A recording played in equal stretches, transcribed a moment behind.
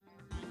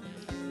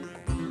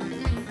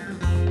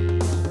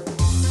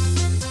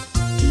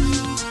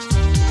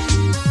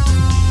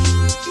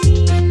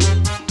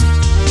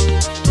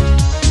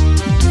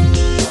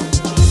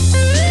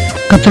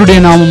கர்த்தருடைய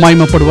நாமம்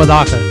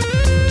மகிமைப்படுவதாக.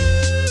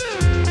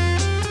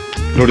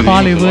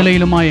 காலை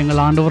வேளையிலுமாய் எங்கள்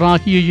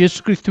ஆண்டவராகிய இயேசு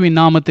கிறிஸ்துவின்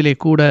நாமத்திலே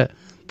கூட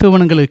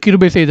தேவனுங்களுக்கு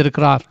கிருபை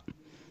செய்திருக்கிறார்.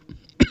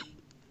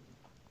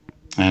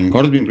 And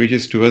God has been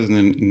gracious to us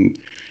in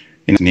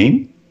His name.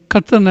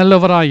 கர்த்தர்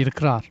நல்லவராய்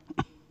இருக்கிறார்.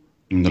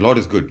 And the Lord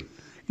is good.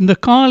 இந்த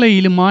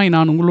காலையிலுமாய்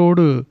நான்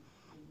உங்களோடு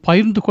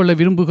பகிர்ந்து கொள்ள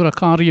விரும்புகிற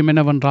காரியம்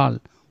என்னவென்றால்,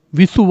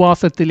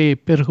 விசுவாசத்திலே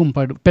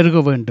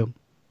பெருக வேண்டும்.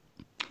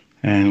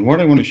 And what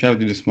I want to share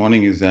with you this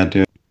morning is that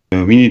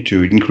we need to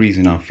increase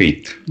in our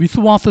faith.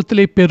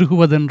 விசுவாசத்திலே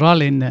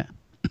பெருகுவதென்றால் என்ன?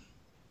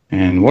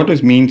 And what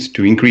it means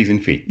to increase in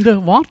faith. இந்த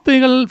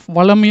வார்த்தைகள்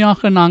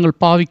வளமையாக நாங்கள்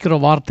பாவிக்கிற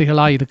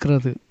வார்த்தைகளாய்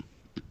இருக்கிறது.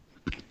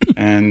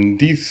 And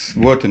these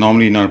words are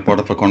normally not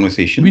part of a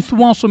conversation.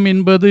 விசுவாசம்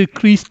என்பது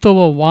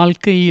கிறிஸ்தவ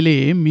வாழ்க்கையிலே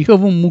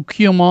மிகவும்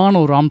முக்கியமான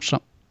ஒரு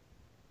அம்சம்.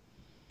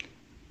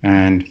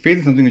 And faith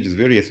is something which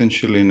is very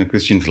essential in a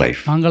Christian's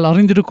life. நாங்கள்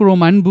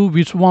அறிந்திருக்கிறோம், அன்பு,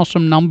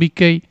 விசுவாசம்,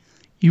 நம்பிக்கை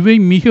இவை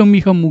மிக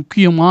மிக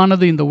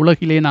முக்கியமானது இந்த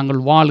உலகிலே நாங்கள்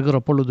வாழ்கிற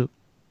பொழுது.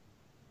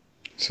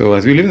 So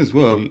as we live in this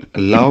world,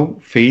 love,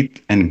 faith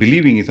and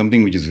believing is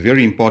something which is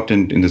very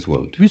important in this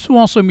world.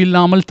 விசுவாசம்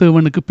இல்லாமல்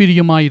தேவனுக்கு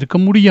பிரியமாயிருக்க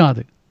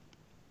முடியாது.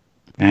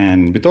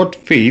 And without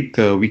faith,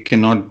 we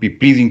cannot be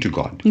pleasing to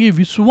God. இங்கே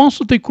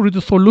விசுவாசத்தை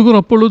குறித்து சொல்லுகிற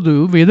பொழுது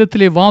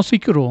வேதத்திலே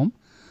வாசிக்கிறோம்,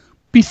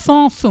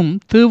 பிசாசும்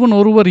தேவன்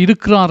ஒருவர்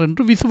இருக்கிறார்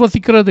என்று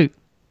விசுவாசிக்கிறது.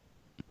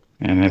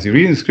 And as you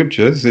read in the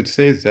scriptures, it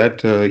says that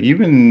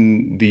even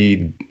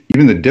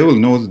the devil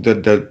knows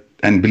that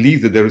and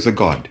believes that there is a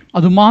God.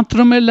 அது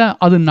மாத்திரமல்ல,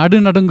 அது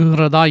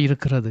நடுநடுங்குகிறதா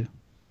இருக்கிறது.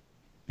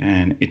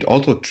 And it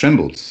also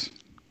trembles.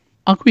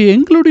 ஆகவே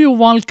எங்களுடைய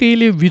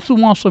வாழ்க்கையிலே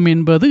விசுவாசம்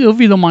என்பது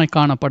எவ்விதமாய்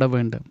காணப்பட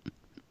வேண்டும்?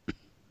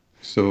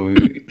 So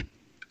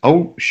how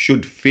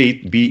should faith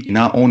be in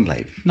our own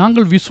life?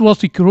 நாங்கள்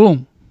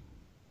விசுவாசிக்கிறோம்.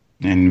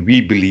 And we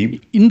believe.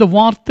 இந்த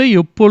வார்த்தை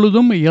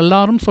எப்பொழுதும்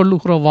எல்லாரும்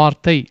சொல்லுகிற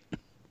வார்த்தை.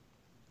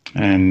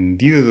 And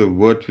these are the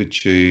words which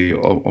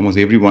almost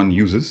everyone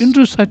uses.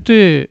 இன்று சற்று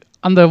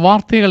அந்த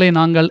வார்த்தைகளை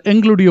நாங்கள்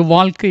எங்களுடைய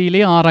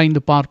வாழ்க்கையிலே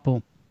ஆராய்ந்து பார்ப்போம்.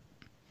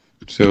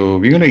 So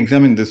we're going to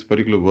examine this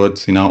particular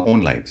words in our own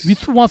lives.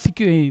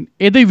 விசுவாசிக்கிறேன்,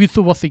 எதை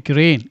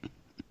விசுவாசிக்கிறேன்?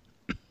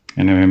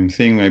 And I'm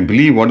saying I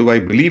believe, what do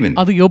I believe in?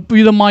 அது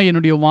எவ்விதமாய்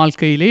என்னுடைய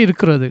வாழ்க்கையிலே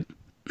இருக்கிறது.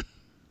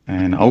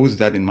 And how is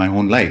that in my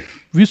own life?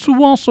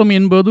 விசுவாசம்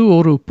என்பது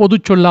ஒரு பொது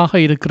சொல்லாக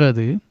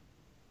இருக்கிறது.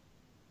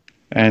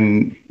 And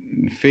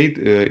faith,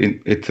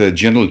 it's a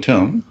general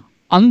term.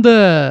 அந்த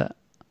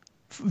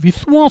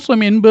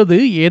விசுவாசம் என்பது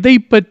எதை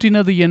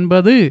பற்றினது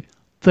என்பது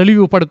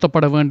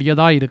தெளிவுபடுத்தப்பட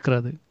வேண்டியதா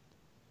இருக்கிறது.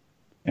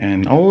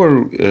 And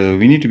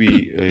we need to be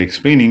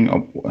explaining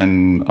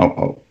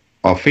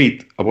our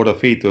faith, about our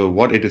faith,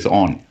 what it is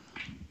on.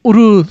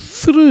 ஒரு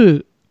சிறு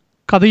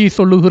கதையை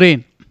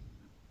சொல்லுகிறேன்.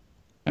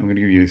 I'm going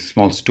to give you a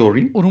small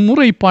story. ஒரு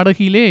முறை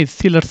படகிலே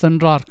சிலர்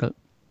சென்றார்கள்.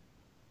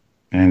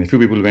 And a few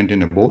people went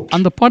in a boat.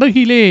 அந்த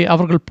படகிலே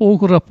அவர்கள்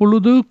போகிற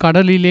பொழுது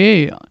கடலிலே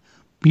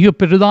மிக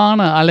பெரிதான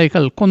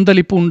அலைகள்,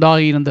 கொந்தளிப்பு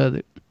உண்டாகி இருந்தது.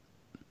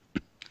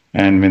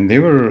 And when they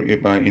were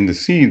in the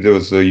sea, there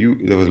was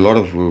a lot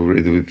of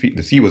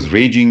the sea was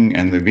raging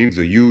and the waves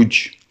were huge.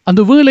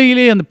 அந்த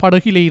வேளையிலே அந்த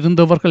படகிலே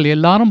இருந்தவர்கள்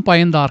எல்லாரும்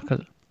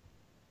பயந்தார்கள்.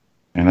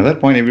 And at that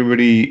point,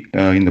 everybody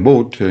in the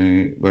boat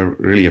were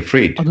really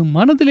afraid. அது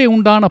மனதிலே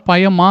உண்டான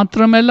பயம்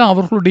மாத்திரமல்ல,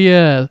 அவர்களுடைய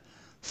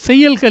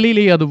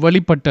செயல்களிலே அது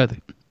வெளிப்பட்டது.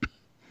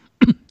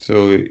 So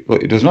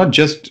it was not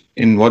just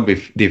in what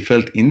they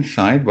felt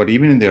inside, but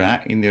even in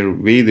their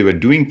way they were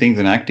doing things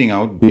and acting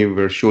out, they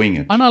were showing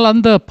it. ஆனால்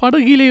அந்த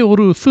படகிலே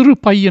ஒரு சிறு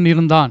பையன்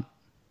இருந்தான்.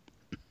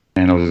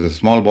 And there was a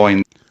small boy in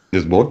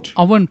this boat.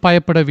 அவன்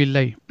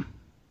பயப்படவில்லை.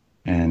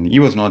 And he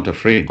was not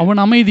afraid.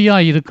 அவன்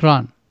அமைதியாய்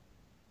இருக்கிறான்.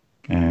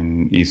 And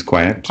he's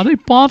quiet. அதை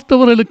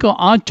பார்த்தவர்களுக்கு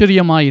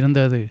ஆச்சரியமாய்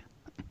இருந்தது.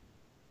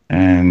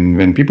 And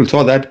when people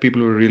saw that,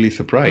 people were really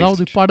surprised.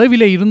 அதாவது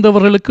படவிலே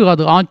இருந்தவர்களுக்கு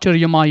அது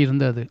ஆச்சரியமாய்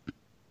இருந்தது.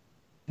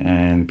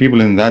 And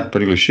people in that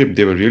particular ship,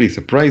 they were really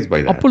surprised by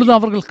that. அப்பொழுது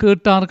அவர்கள்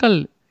கேட்டார்கள்,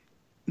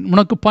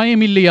 உனக்கு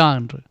பயம் இல்லையா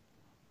என்று.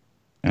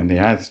 And they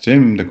asked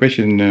him the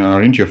question,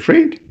 aren't you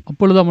afraid?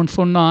 அப்பொழுது அவன்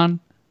சொன்னான்,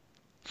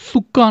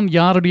 சுக்கான்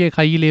யாருடைய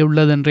கையிலே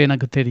உள்ளது என்று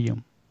எனக்கு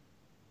தெரியும்.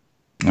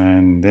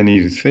 And then he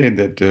said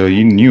that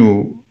he knew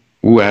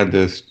who had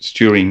the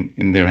steering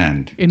in their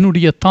hand.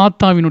 என்னுடைய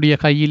தாத்தாவினுடைய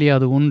கையிலே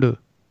அது உண்டு.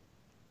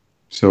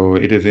 So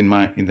it is in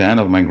the hand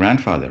of my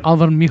grandfather.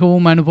 அவர்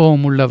மிகவும்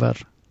அனுபவம்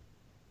உள்ளவர்.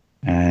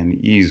 And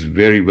he is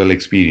very well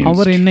experienced.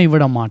 அவர் என்னை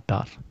விட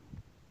மாட்டார்.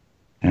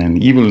 And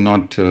he will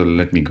not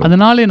let me go.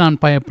 அதனாலே நான்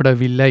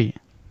பயப்படவில்லை.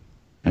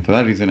 And for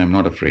that reason I'm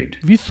not afraid.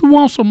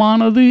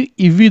 விசுவாசமானது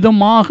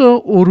இவ்விதமாக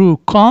ஒரு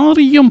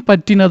காரியம்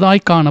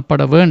பற்றினதாய்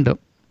காணப்பட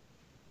வேண்டும்.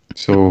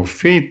 So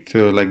faith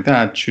like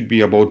that should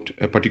be about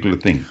a particular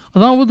thing.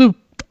 அதாவது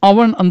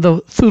அவன், அந்த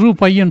சிறு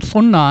பையன்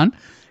சொன்னான்,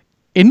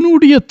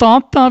 என்னுடைய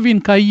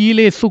தாத்தாவின்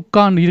கையிலே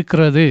சுக்கான்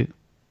இருக்கிறது.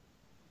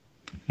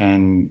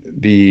 And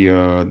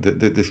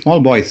the small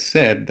boy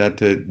said that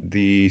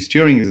the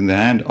steering is in the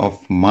hand of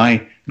my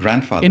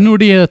grandfather.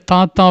 என்னுடைய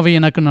தாத்தாவை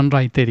எனக்கு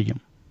நன்றாய்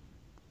தெரியும்.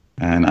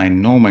 And I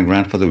know my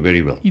grandfather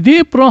very well. இதே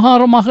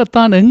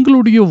பிரகாரமாகத்தான்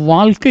எங்களுடைய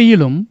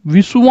வாழ்க்கையிலும்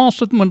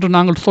விசுவாசம் என்று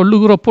நாங்கள்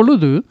சொல்லுகிற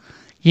பொழுது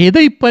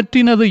எதை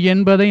பற்றினது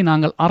என்பதை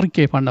நாங்கள்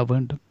அறிக்கை பண்ண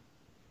வேண்டும்.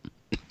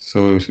 So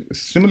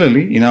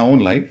similarly, in our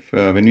own life,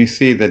 when we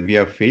say that we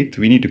have faith,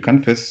 we need to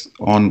confess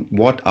on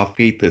what our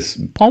faith is.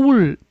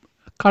 Pavul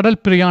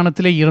கடல்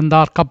பிரயாணத்திலே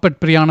இருந்தார், கப்பற்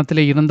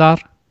பிரயாணத்திலே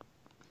இருந்தார்.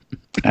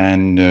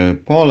 And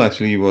Paul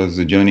actually was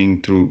journeying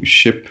through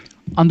ship.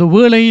 அந்த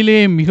வேளையிலே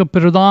மிக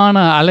பெரிதான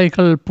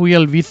அலைகள்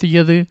புயல்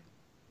வீசியது.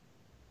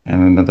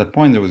 And at that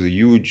point there was a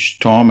huge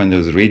storm and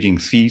there was raging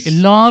seas.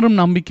 எல்லாரும்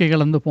நம்பிக்கை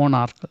இழந்து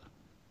போனார்கள்.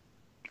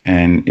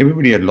 And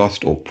everybody had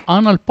lost hope.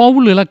 ஆனால்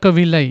Pavul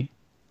இழக்கவில்லை.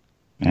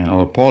 And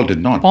our Paul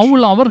did not.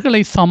 Pavul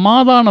அவர்களை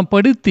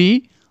சமாதானப்படுத்தி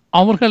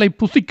அவர்களை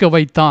புசிக்க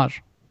வைத்தார்.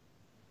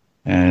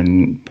 And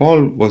Paul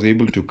was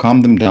able to calm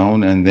them down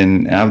and then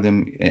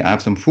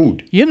have some food.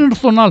 ஏனென்று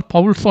சொன்னால்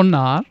பவுல்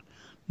சொன்னார்,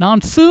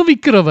 நான்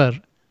சேவிக்கிறவர்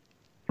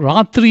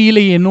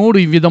ராத்திரியிலே என்னோடு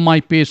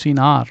இவ்விதமாய்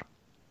பேசினார்.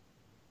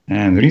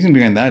 And the reason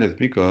behind that is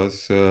because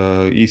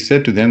he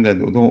said to them that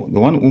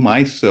the one whom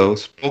I serve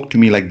spoke to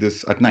me like this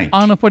at night.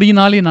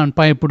 ஆனபடியினாலே நான்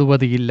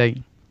பயப்படுவது இல்லை.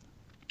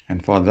 And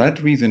for that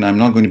reason I'm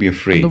not going to be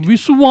afraid. அந்த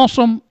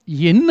விசுவாசம்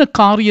என்ன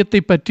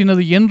காரியத்தை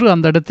பற்றினது என்று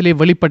அந்த இடத்திலே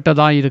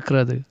வெளிப்பட்டதாய்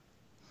இருக்கிறது.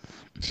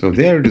 So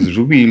there it is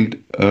revealed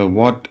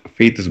what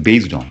faith is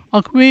based on.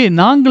 ஆகவே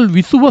நாங்கள்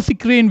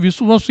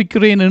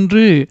விசுவாசிக்கிறேன்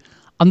என்று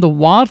அந்த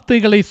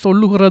வார்த்தைகளை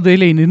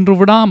சொல்லுகிறதிலே நின்று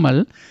விடாமல்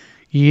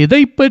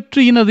எதை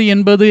பற்றினது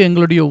என்பது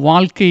எங்களுடைய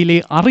வாழ்க்கையிலே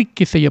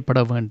அறிக்கை செய்யப்பட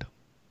வேண்டும்.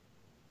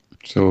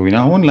 So in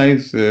our own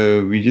lives,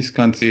 we just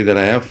can't say that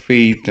I have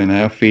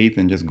faith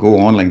and just go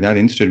on like that.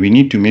 Instead, we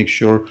need to make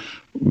sure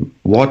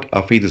what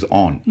our faith is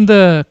on. இந்த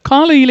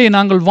காலையிலே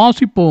நாங்கள்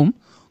வாசிப்போம்,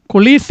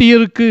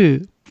 கொலேசியருக்கு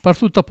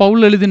பரிசுத்த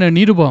பவுல் எழுதின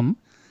நிருபம்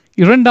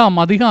 2ஆம்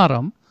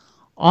அதிகாரம்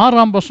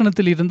 6ஆம்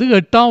வசனத்திலிருந்து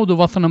 8வது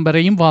வசனம்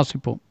வரையும்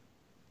வாசிப்போம்.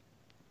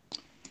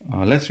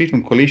 Let's read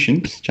from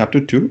Colossians chapter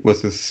 2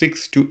 verses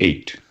 6 to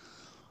 8.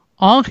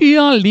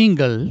 ஆகையால்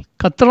நீங்கள்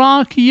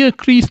கர்த்தராகிய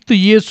கிறிஸ்து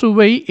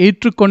இயேசுவை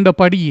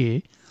ஏற்றுக்கொண்டபடியே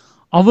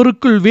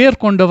அவருக்குள் வேர்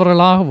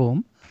கொண்டவர்களாகவும்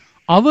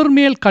அவர்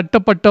மேல்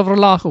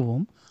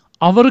கட்டப்பட்டவர்களாகவும்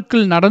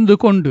அவருக்குள் நடந்து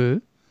கொண்டு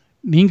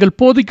நீங்கள்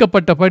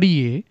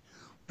போதிக்கப்பட்டபடியே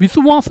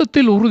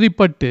விசுவாசத்தில்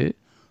உறுதிப்பட்டு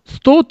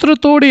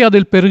ஸ்தோத்திரத்தோடு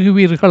அதில்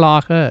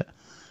பெருகுவீர்களாக.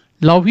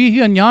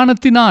 லௌகீக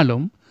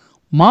ஞானத்தினாலும்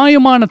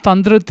மாயமான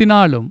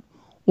தந்திரத்தினாலும்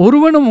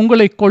ஒருவனும்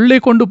உங்களை கொள்ளை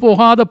கொண்டு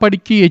போகாத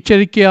படிக்கு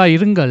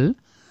எச்சரிக்கையாயிருங்கள்.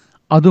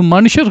 அது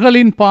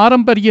மனுஷர்களின்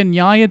பாரம்பரிய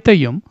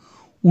நியாயத்தையும்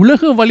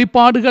உலக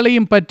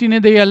வழிபாடுகளையும்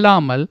பற்றினதே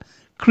அல்லாமல்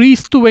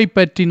கிறிஸ்துவை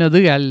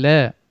பற்றினது அல்ல.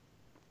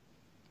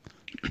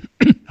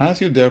 As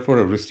you therefore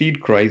have received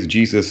Christ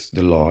Jesus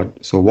the Lord,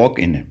 so walk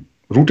in him,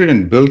 rooted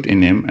and built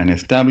in him and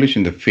established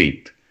in the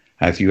faith,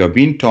 as you have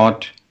been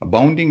taught,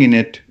 abounding in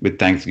it with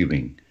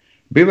thanksgiving.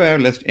 Beware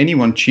lest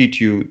anyone cheat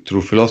you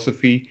through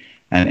philosophy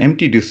and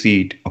empty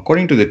deceit,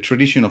 according to the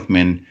tradition of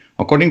men,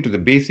 according to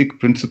the basic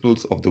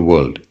principles of the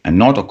world, and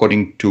not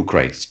according to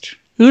Christ.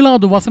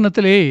 7வது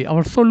வசனத்திலே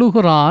அவர்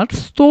சொல்லுகிறார்,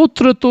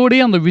 ஸ்தோத்திரத்தோடே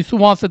அந்த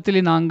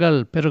விசுவாசத்திலே நாங்கள்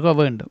பெருக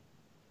வேண்டும்.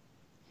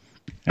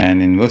 And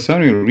in verse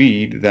 7 we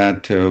read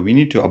that we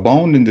need to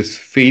abound in this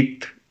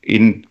faith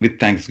with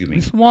thanksgiving.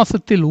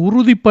 விசுவாசத்தில்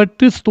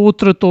உறுதிப்பட்டு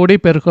ஸ்தோத்திரத்தோடே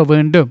பெருக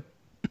வேண்டும்.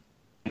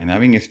 And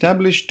having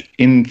established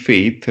in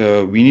faith,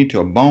 we need to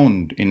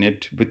abound in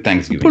it with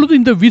thanksgiving. இப்பொழுது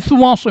இந்த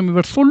விசுவாசம்,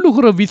 இவர்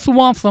சொல்லுகிற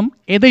விசுவாசம்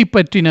எதை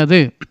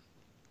பற்றினது?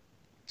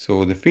 So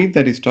the faith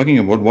that he's talking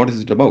about, what is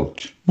it about?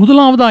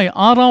 முதலாவதாய்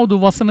 6வது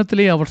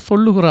வசனத்திலே அவர்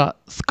சொல்லுகிற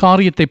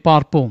காரியத்தை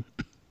பார்ப்போம்.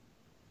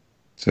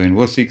 So in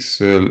verse 6,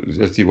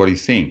 let's see what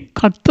he's saying.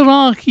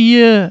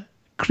 கர்த்தராகிய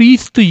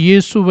கிறிஸ்து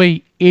இயேசுவை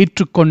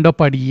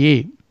ஏற்றுக்கொண்டபடியே.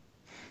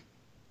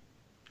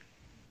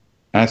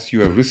 As you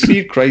have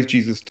received Christ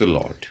Jesus the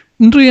Lord.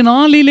 இன்றைய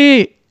நாளிலே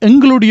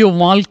எங்களுடைய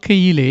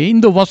வாழ்க்கையிலே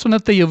இந்த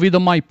வசனத்தை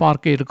எவ்விதமாய்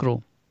பார்க்க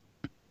இருக்கிறோம்?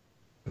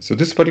 So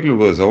this particular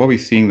verse, how are we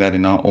seeing that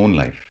in our own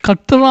life?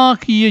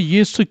 கர்த்தராகிய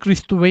இயேசு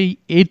கிறிஸ்துவை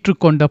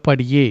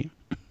ஏற்றுக்கொண்டபடியே.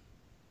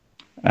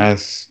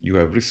 As you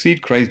have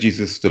received Christ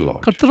Jesus the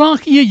Lord.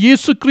 கர்த்தராகிய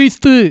இயேசு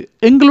கிறிஸ்து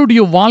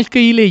எங்களுடைய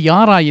வாழ்க்கையிலே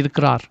யாராய்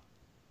இருக்கிறார்?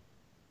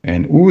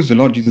 And who is the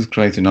Lord Jesus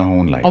Christ in our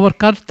own life? அவர்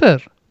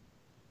கர்த்தர்.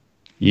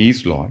 He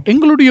is Lord.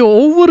 எங்களுடைய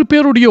ஒவ்வொரு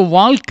பேருடைய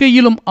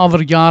வாழ்க்கையிலும்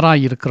அவர்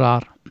யாராய்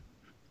இருக்கிறார்?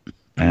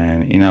 And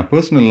in our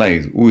personal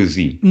lives, who is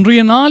he?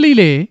 இன்றைய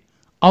நாளிலே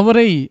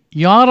அவரை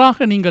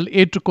யாராக நீங்கள்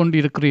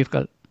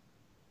ஏற்றுக்கொண்டிருக்கிறீர்கள்?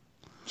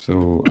 So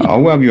how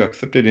have you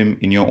accepted him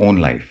in your own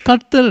life?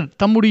 கர்த்தர்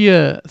தம்முடைய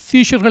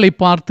சீஷர்களை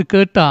பார்த்து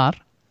கேட்டார்,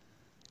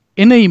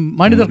 என்னை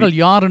மனிதர்கள்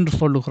யார் என்று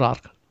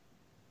சொல்லுகிறார்கள்?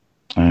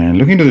 And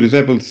looking to the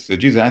disciples,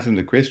 Jesus asked them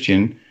the question,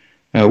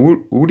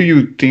 who do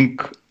you think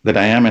that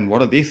I am and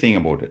what are they saying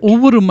about it?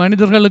 ஒவ்வொரு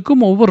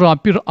மனிதர்களுக்கும் ஒவ்வொரு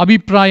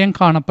அபிப்பிராயம்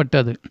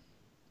காணப்பட்டது.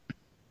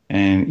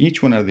 And each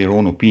one has their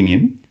own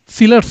opinion.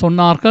 சிலர்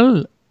சொன்னார்கள்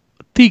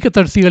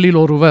தீர்க்கதரிசிகளில்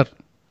ஒருவர்.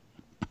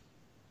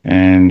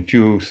 And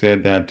few said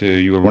that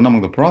you are one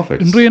among the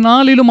prophets. இன்றைய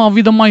நாளிலும்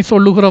அவ்விதமாய்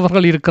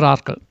சொல்லுகிறவர்கள்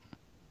இருக்கிறார்கள்.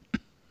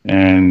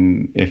 And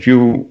a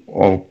few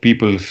of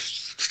people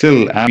still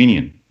have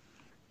opinion.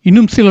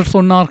 இன்னும் சிலர்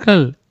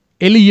சொன்னார்கள்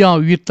எலியா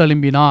உயிர்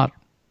தழும்பினார்.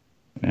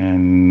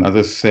 And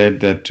others said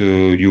that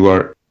you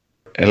are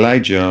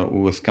Elijah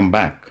who has come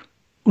back.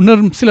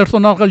 இன்னும் சிலர்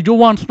சொன்னார்கள்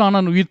யோவான்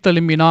ஸ்நானன் உயிர்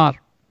தழும்பினார்.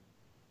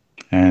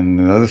 And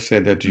others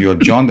said that you are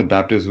John the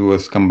Baptist who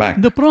has come back.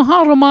 இந்த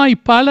பிரகாரமாய்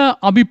பல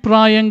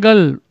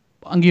அபிப்பிராயங்கள்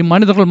அங்கே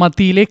மனிதர்கள்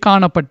மத்தியிலே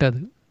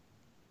காணப்பட்டது.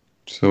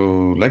 So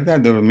like that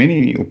there were many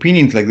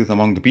opinions like this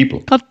among the people.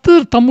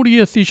 கர்த்தர்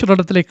தம்முடைய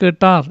சீஷரிடத்திலே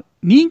கேட்டார்,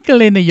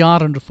 நீங்கள் என்னை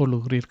யார் என்று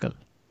சொல்லுகிறீர்கள்?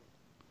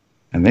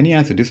 And then he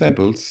asked the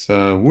disciples,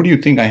 who do you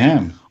think I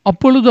am?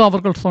 அப்பொழுது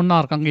அவர்கள்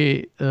சொன்னார், அங்கே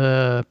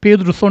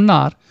பேதுரு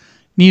சொன்னார்,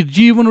 நீர்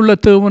ஜீவனுள்ள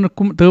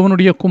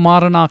தேவனுடைய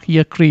குமாரனாகிய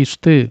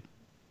கிறிஸ்து.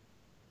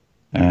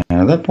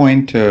 At that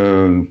point,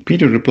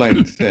 Peter replied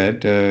and said,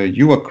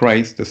 you are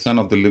Christ, the Son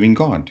of the living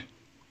God.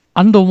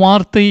 அந்த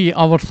வார்த்தை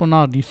அவர்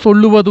சொன்னார், நீ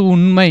சொல்லுவது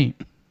உண்மை.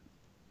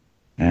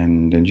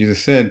 And then Jesus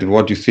said,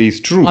 what you say is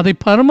true. அதை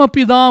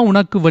பரமபிதா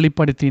உனக்கு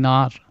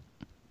வெளிப்படுத்தினார்.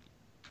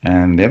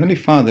 And the Heavenly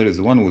Father is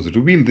the one who has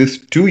revealed this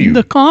to you.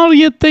 இந்த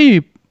காரியத்தை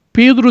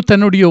பேதுரு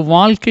தன்னுடைய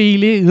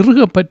வாழ்க்கையிலே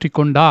இறுக பற்றி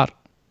கொண்டார்.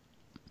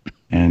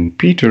 And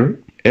Peter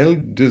held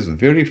this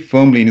very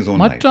firmly in his own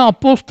life. மற்ற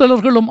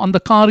அப்போஸ்தலர்களும் அந்த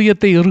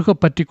காரியத்தை இறுக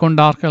பற்றி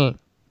கொண்டார்கள்.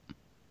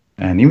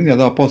 And even the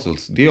other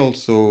apostles, they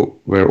also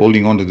were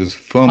holding on to this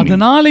firmly.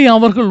 அதனாலே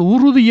அவர்கள்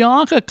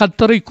உறுதியாக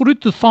கர்த்தரை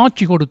குறித்து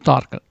சாட்சி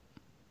கொடுத்தார்கள்.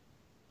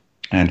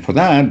 And for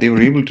that, they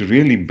were able to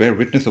really bear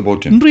witness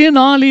about him. இன்றைய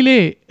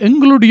நாளிலே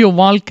எங்களுடைய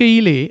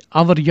வாழ்க்கையிலே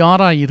அவர்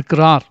யாராய்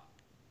இருக்கிறார்?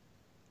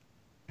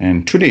 And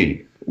today,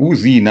 who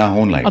is he in our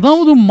own life?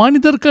 அதாவது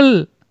மனிதர்கள்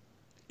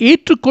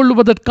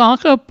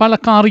ஏற்றுக்கொள்வதற்காக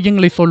பல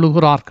காரியங்களை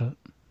சொல்லுகிறார்கள்.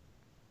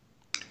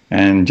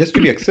 And just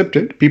to be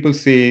accepted, people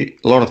say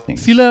a lot of things.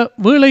 சில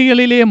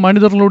வேளைகளிலே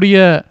மனிதர்களுடைய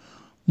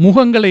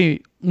முகங்களை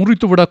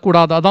முறித்து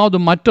விடக்கூடாது, அதாவது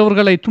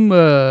மற்றவர்களை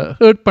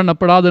ஹேர்ட்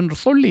பண்ணப்படாது என்று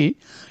சொல்லி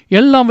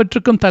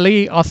எல்லாவற்றுக்கும்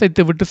தலையை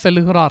அசைத்து விட்டு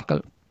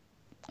செல்லுகிறார்கள்.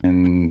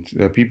 And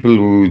people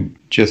who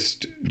just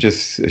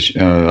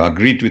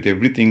agreed with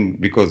everything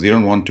because they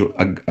don't want to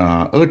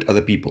hurt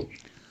other people.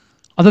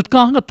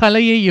 அதற்காக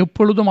தலையை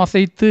எப்பொழுதும்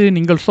அசைத்து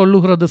நீங்கள்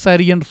சொல்லுகிறது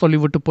சரி என்று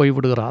சொல்லிவிட்டு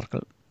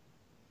போய்விடுகிறார்கள்.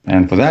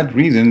 And for that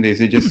reason, they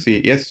just say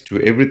yes to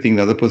everything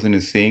the other person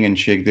is saying and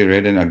shake their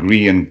head and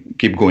agree and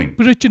keep going.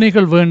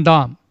 பிரச்சனைகள்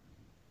வேண்டாம்.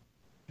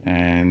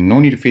 And no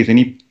need to face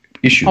any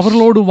issues.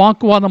 அவர்களோடு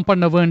வாக்குவாதம்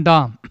பண்ண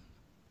வேண்டாம்.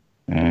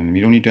 And we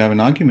don't need to have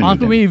an argument with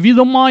ஆகவே them.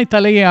 விதமாய்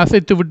தலையை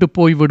அசைத்து விட்டு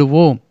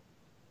போய்விடுவோம்.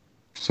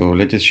 So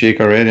let's just shake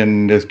our head and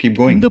just keep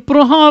going. இந்த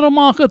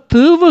பிரகாரமாக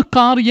தேவ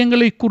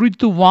காரியங்களை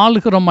குறித்து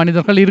வாழ்கிற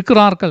மனிதர்கள்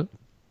இருக்கிறார்கள்.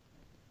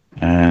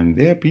 And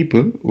there are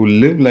people who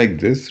live like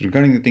this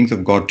regarding the things of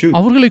God too.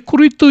 அவர்களை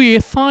குறித்து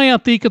எசாயா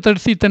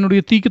தீர்க்கதரிசி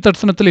தன்னுடைய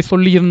தீர்க்கதரிசனத்திலே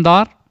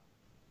சொல்லியிருந்தார்.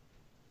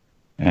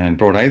 And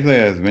Prophet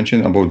Isaiah has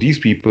mentioned about these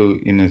people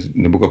in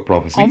the book of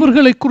prophecy.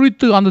 அவர்களை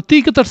குறித்து அந்த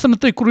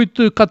தீர்க்கதரிசனத்தை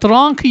குறித்து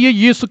கர்த்தராகிய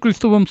இயேசு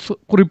கிறிஸ்துவும்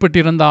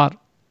குறிப்பிட்டிருந்தார்.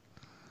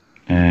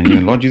 And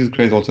Lord Jesus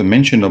Christ also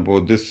mentioned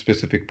about this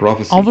specific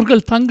prophecy.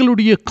 அவர்கள்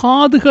தங்களுடைய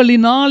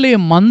காதுகளினாலே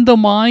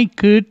மந்தமாய்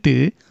கேட்டு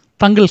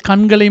தங்கள்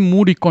கண்களை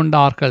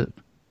மூடிக்கொண்டார்கள்.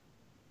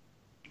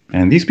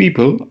 And these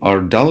people are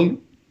dull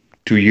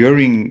to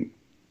hearing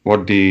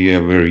what they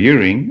were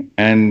hearing,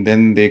 and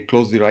then they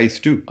close their eyes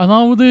too.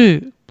 அதாவது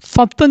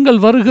சத்தங்கள்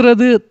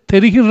வருகிறது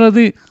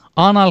தெரிகிறது,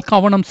 ஆனால்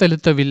கவனம்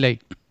செலுத்தவில்லை.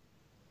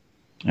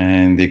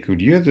 And they could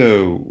hear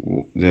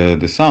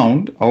the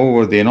sound,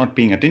 however they are not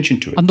paying attention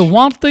to it. அந்த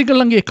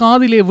வார்த்தைகள் அங்கே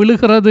காதிலே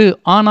விழுகிறது,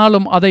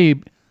 ஆனாலும் அதை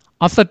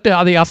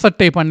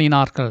அசட்டை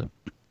பண்ணினார்கள்.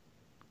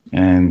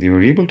 And they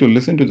were able to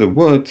listen to the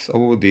words,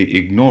 however they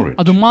ignore it.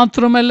 அது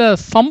மாத்திரமல்ல,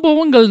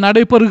 சம்பவங்கள்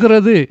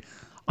நடைபெறுகிறது,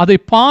 அதை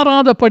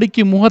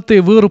பாராதபடிக்கு முகத்தை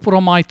வேறு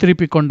புறமாய்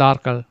திருப்பிக்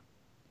கொண்டார்கள்.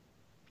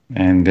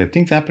 And there are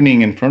things happening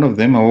in front of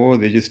them, however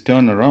they just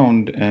turn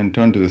around and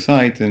turn to the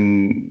sides and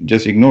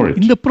just ignore it.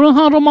 இந்த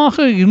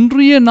பிரகாரமாக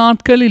இன்றைய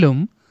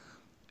நாட்களிலும்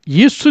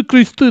இயேசு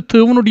கிறிஸ்து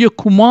தேவனுடைய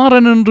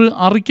குமாரன் என்று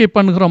அறிக்கை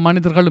பண்ணுகிற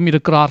மனிதர்களும்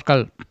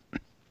இருக்கிறார்கள்.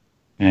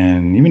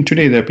 And even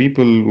today there are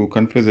people who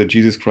confess that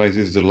Jesus Christ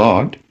is the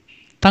Lord.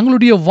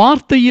 தங்களுடைய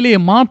வார்த்தையிலே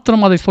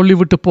மாத்திரம் அதை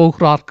சொல்லிவிட்டு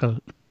போகிறார்கள்.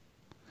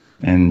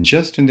 And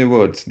just in their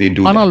words they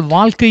do ஆனால் that.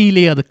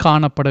 வாழ்க்கையிலே அது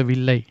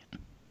காணப்படவில்லை.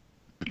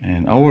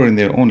 And however in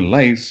their own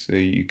lives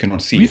you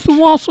cannot see it.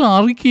 விசுவாச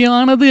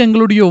அறிக்கையானது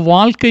எங்களுடைய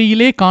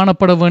வாழ்க்கையிலே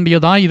காணப்பட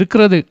வேண்டியதா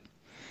இருக்கிறது.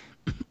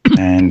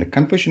 And the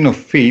confession of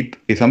faith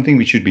is something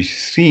which should be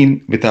seen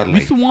with our life.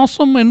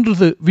 விசுவாசம்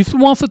என்றது,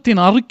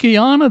 விசுவாசத்தின்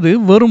அறிக்கையானது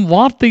வெறும்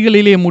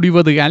வார்த்தைகளிலே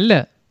முடிவது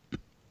அல்ல.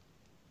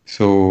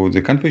 So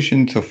the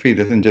confessions of faith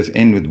doesn't just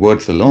end with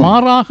words alone.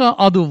 மாறாக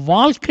அது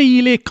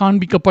வாழ்க்கையிலே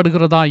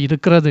காண்பிக்கப்படுகிறதா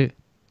இருக்கிறது.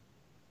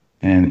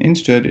 And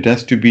instead it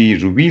has to be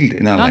revealed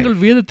in our நாங்கள்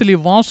life. வேதத்திலே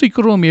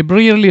வாசிக்கிறோம்,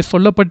 எபிரேயரிலே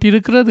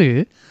சொல்லப்பட்டிருக்கிறது,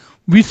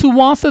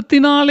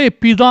 விசுவாசத்தினாலே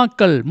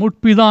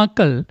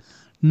முற்பிதாக்கள்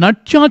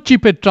நற்சாட்சி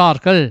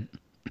பெற்றார்கள்.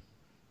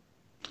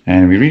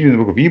 And we read in the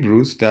book of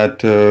Hebrews that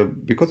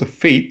because of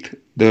faith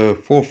the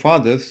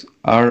forefathers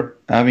are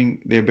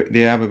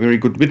they have a very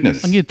good witness.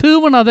 அங்கே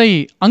தேவன் அதை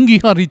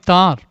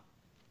அங்கீகரித்தார்.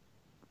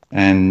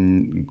 And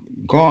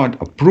God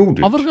approved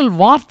it. அவர்கள்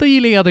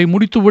வார்த்தையிலே அதை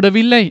முடித்து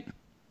விடவில்லை.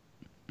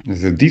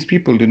 These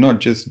people did not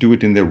just do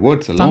it in their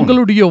words alone,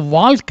 தங்களுடைய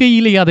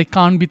வாழ்க்கையிலே அதை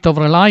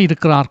காண்பித்தவர்களாய்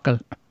இருக்கிறார்கள்.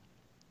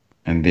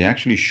 and they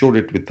actually showed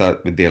it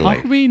with their life.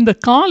 ஆகவே இந்த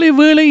காலை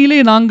வேளையிலே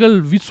நாங்கள்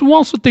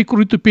விசுவாசத்தை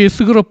குறித்து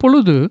பேசுகிற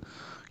பொழுது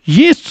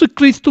இயேசு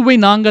கிறிஸ்துவை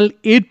நாங்கள்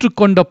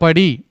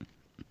ஏற்றுக்கொண்டபடி,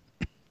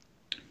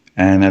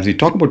 And as we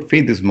talk about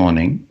faith this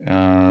morning,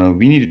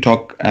 we need to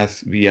talk as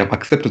we have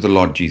accepted the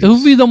Lord Jesus.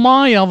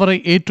 எவ்விதமாய் அவரை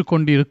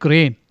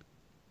ஏற்றுக்கொண்டிருக்கிறேன்,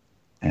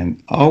 And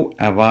how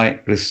have I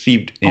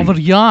received Him?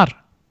 அவர் யார்,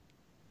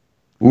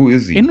 Who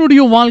is He?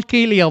 என்னுடைய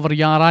வாழ்க்கையிலே அவர்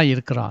யாராய்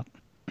இருக்கிறார்.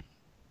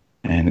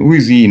 And who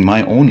is He in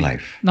my own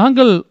life?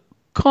 நாங்கள்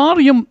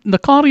இந்த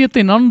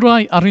காரியத்தை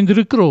நன்றாய்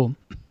அறிந்திருக்கிறோம்.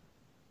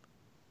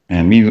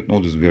 And we know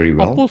this very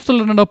well.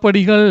 அப்போஸ்தலர்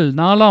நடபடிகள்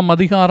 4ஆம்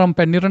அதிகாரம்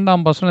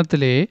 12ஆம்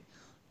வசனத்திலே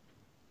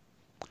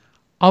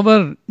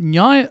அவர்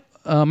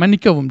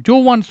மன்னிக்கவும்,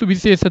 யோவான்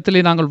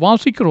சுவிசேஷத்திலே நாங்கள்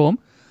வாசிக்கிறோம்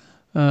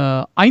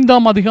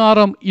 5ஆம்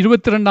அதிகாரம்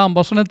 22ஆம்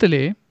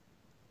வசனத்திலே,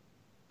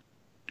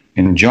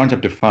 In John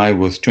chapter 5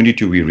 verse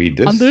 22 we read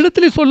this. அந்த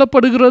இடத்திலே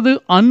சொல்லப்படுகிறது,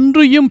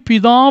 அன்றியும்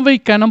பிதாவை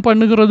கனம்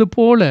பண்ணுகிறது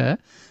போல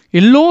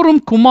எல்லோரும்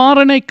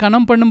குமாரனை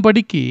கனம்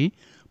பண்ணும்படிக்கு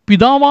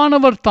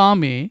பிதாவானவர்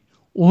தாமே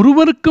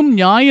ஒருவருக்கும்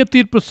நியாய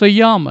தீர்ப்பு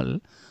செய்யாமல்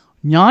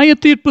நியாய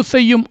தீர்ப்பு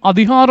செய்யும்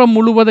அதிகாரம்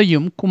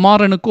முழுவதையும்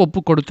குமாரனுக்கு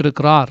ஒப்பு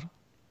கொடுத்திருக்கிறார்.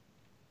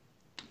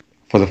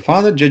 For the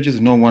Father judges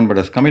no one, but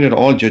has committed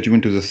all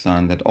judgment to the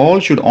Son, that all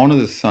should honor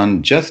the Son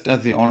just as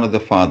they honor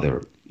the Father.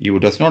 He who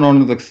does not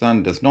honor the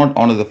Son does not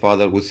honor the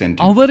Father who sent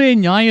him. அவரே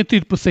நியாய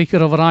தீர்ப்பு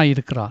செய்கிறவராய்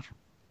இருக்கிறார்.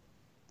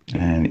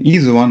 And He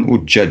is the one who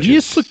judges.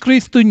 இயேசு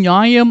கிறிஸ்து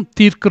நியாயம்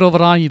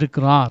தீர்க்கிறவராய்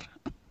இருக்கிறார்.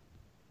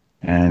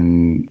 And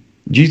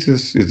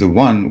Jesus is the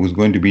one who is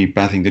going to be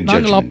passing the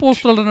நாங்கள் judgment.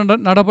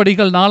 அப்போஸ்தலர்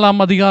நடபடிகள்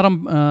 4ஆம் அதிகாரம்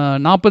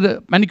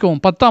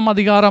 10ஆம்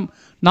அதிகாரம்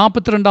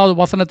 42வது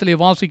வசனத்திலே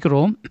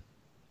வாசிக்கிறோம்.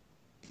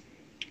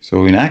 So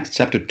in Acts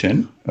chapter 10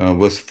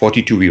 verse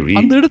 42 we read.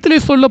 அந்த இடத்திலே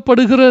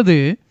சொல்லப்படுகிறது,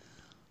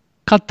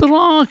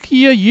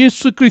 கர்த்தராகிய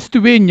இயேசு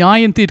கிறிஸ்துவே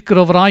நியாயம்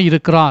தீர்க்கிறவராய்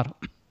இருக்கிறார்.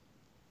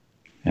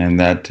 And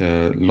that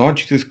Lord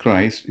Jesus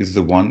Christ is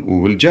the one who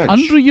will judge.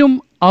 அன்றியும்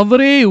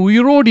அவரே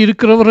உயிரோடு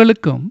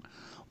இருக்கிறவர்களுக்கும்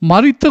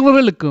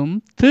மரித்தவர்களுக்கும்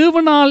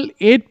தேவனால்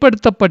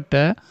ஏற்படுத்தப்பட்ட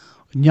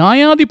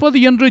நியாயாதிபதி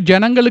என்று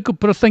ஜனங்களுக்கு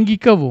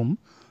பிரசங்கிக்கவும்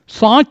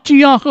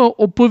சாட்சியாக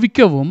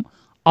ஒப்புவிக்கவும்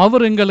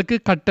அவர் எங்களுக்கு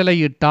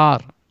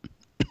கட்டளையிட்டார்.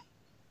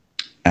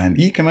 And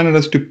He commanded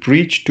us to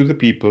preach to the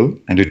people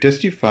and to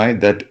testify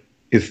that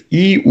is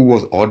He who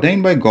was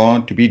ordained by God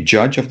to be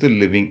judge of the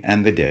living and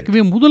the dead.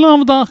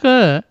 முதலாவதாக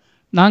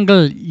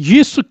நாங்கள்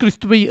இயேசு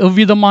கிறிஸ்துவை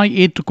எவ்விதமாய்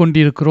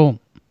ஏற்றுக்கொண்டிருக்கிறோம்.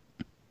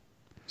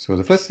 So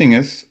the first thing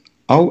is,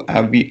 how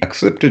have we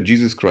accepted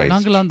Jesus Christ?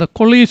 நாங்கள் அந்த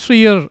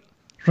கொலோசியர்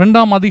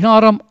 2ஆம்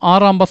அதிகாரம்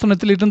 6ஆம்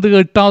வசனத்திலிருந்து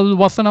 8வது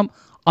வசனம்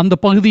அந்த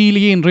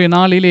பகுதியிலேயே இன்றைய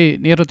நாளிலே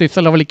நேரத்தை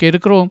செலவழிக்க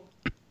இருக்கிறோம்.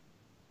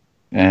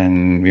 And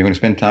we're going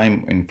to spend time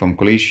from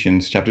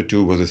Colossians chapter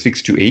 2 verses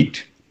 6 to 8.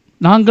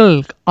 நாங்கள்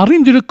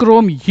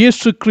அறிந்திருக்கிறோம்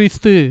இயேசு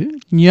கிறிஸ்து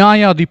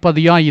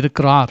நியாயாதிபதியாய்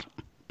இருக்கிறார்.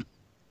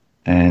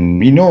 And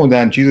we know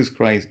that Jesus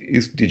Christ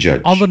is the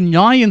judge. அவர்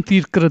நியாயம்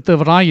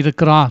தீர்க்கிறவராய்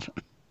இருக்கிறார்.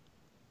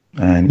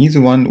 And He's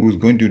the one who's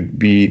going to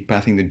be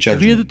passing the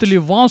judgment. வேதத்திலே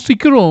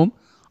வாசிக்கிறோம்,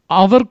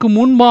 அவருக்கு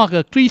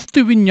முன்பாக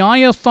கிறிஸ்துவின்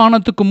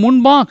நியாயஸ்தானத்துக்கு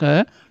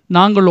முன்பாக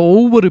நாங்கள்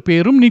ஒவ்வொரு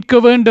பேரும் நிற்க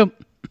வேண்டும்.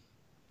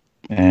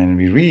 And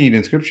we read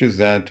in scriptures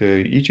that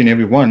each and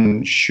every one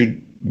should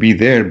be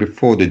there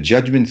before the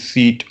judgment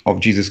seat of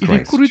Jesus இதை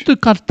Christ. குறித்து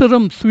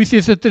கர்த்தரும்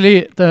சுவிசேஷத்திலே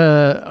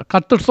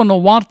கர்த்தர் சொன்ன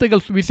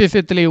வார்த்தைகள்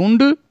சுவிசேஷத்திலே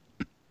உண்டு.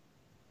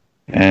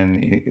 And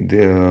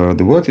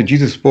the words that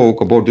Jesus spoke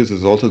about this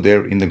is also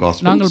there in the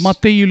Gospels. நாங்கள்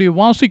மத்தேயுவிலே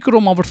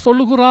வாசிக்கிறோம், அவர்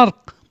சொல்லுகிறார்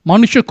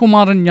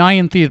மனுஷகுமாரன்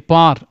நியாயம்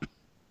தீர்ப்பார்.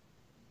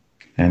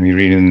 And we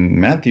read in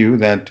Matthew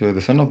that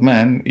the Son of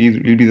Man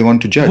will be the one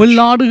to judge.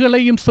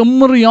 வெள்ளாடுகளையும்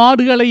செம்மறி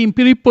ஆடுகளையும்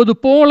பிரிப்பது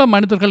போல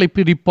மனிதர்களை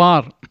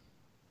பிரிப்பார்.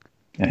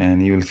 And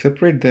He will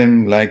separate them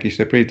like He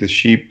separates the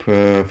sheep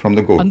from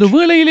the goat. அந்த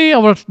வேளையிலே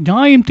அவர்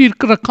நியாயம்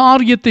தீர்க்கிற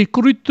காரியத்தை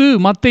குறித்து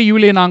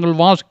மத்தேயுவிலே நாங்கள்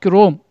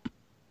வாசிக்கிறோம்.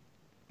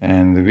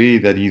 And the way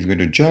that He is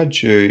going to judge,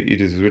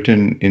 it is written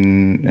in,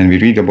 and we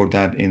read about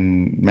that in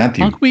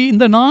Matthew. ஆகவே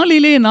இந்த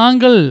நாளிலே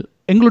நாங்கள்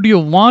எங்களுடைய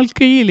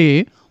வாழ்க்கையிலே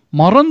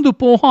மறந்து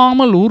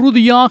போகாமல்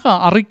உறுதியாக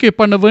அறிக்கை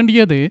பண்ண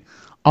வேண்டியது,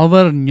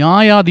 அவர்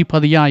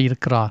நியாயாதிபதியாய்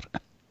இருக்கிறார்.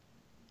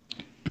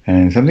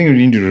 And something we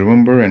need to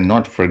remember and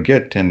not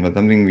forget, and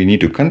something we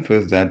need to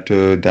confess,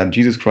 that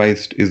Jesus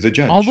Christ is the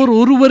judge. அவர்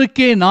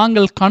ஒருவருக்கே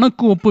நாங்கள்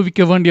கணக்கு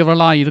ஒப்புவிக்க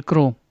வேண்டியவர்களாய்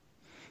இருக்கிறோம்.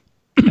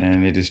 And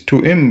it is to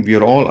Him we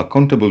are all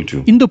accountable to.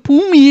 இந்த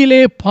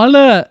பூமியிலே பல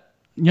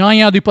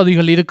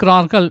நியாயாதிபதிகள்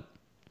இருக்கிறார்கள்.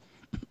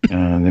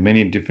 There are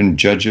many different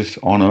judges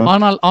on earth.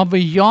 ஆனால்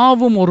அவை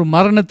யாவும் ஒரு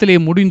மரணத்திலே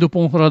முடிந்து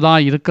போகிறதா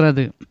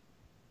இருக்கிறது.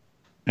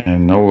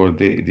 And now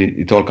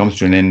it all comes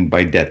to an end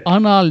by death.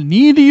 ஆனால்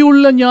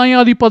நீதியுள்ள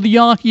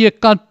நியாயாதிபதியாகிய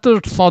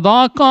கர்த்தர் சதா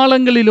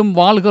காலங்களிலும்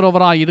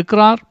வாழ்கிறவராய்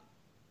இருக்கிறார்.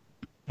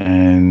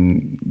 And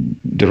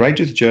the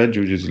righteous judge,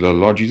 which is the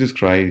Lord Jesus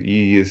Christ,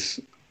 He is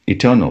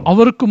eternal.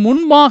 அவருக்கு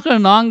முன்பாக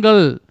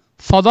நாங்கள்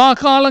சதா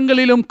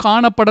காலங்களிலும்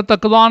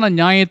காணப்படத்தக்கதான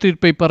நியாய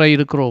தீர்ப்பை பெற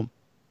இருக்கிறோம்.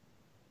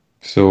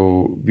 So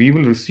we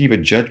will receive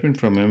a judgment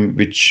from him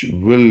which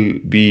will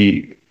be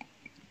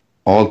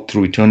all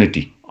through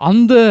eternity.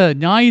 அந்த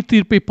நியாய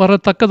தீர்ப்பை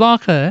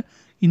பெறத்தக்கதாக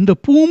இந்த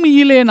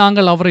பூமியிலே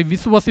நாங்கள் அவரை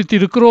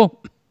விசுவாசித்திருக்கிறோம்.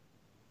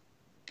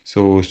 So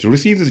to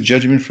receive this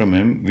judgment from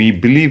him, we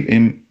believe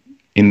him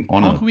in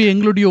honor. ஆகவே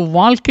எங்களுடைய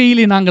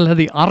வாழ்க்கையிலே நாங்கள்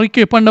அதை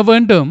அறிக்கை பண்ண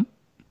வேண்டும்.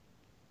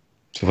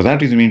 So for that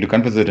reason, we need to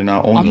confess it in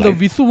our own அந்த life.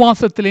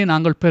 விசுவாசத்திலே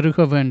நாங்கள்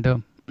பெருக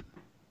வேண்டும்.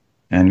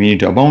 And we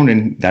need to abound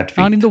in that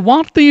நான் faith. இந்த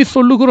வார்த்தையை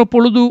சொல்லுகிற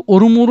பொழுது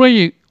ஒரு முறை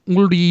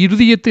உங்களுடைய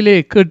இருதயத்திலே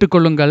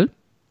கேட்டுக்கொள்ளுங்கள்.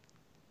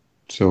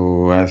 So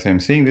as I'm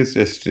saying this,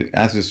 just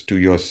ask this to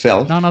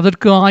yourself. நான்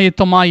அதற்கு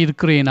ஆயத்தமாய்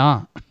இருக்கிறேனா?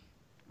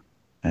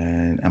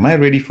 And am I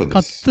ready for this?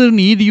 கர்த்தர்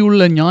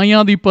நீதியுள்ள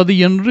நியாயாதிபதி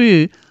என்று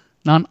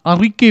நான்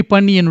அறிக்கை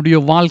பண்ணி என்னுடைய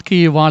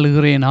வாழ்க்கையை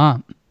வாழுகிறேனா?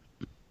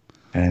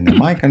 And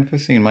am I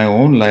confessing in my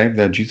own life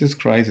that Jesus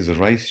Christ is a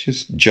righteous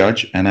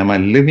judge, and am I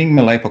living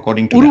my life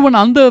according to that? ஒருவன்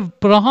அந்த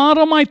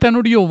பிரகாரமாய்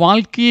தன்னுடைய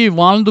வாழ்க்கையை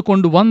வாழ்ந்து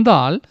கொண்டு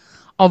வந்தால்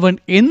அவன்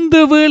எந்த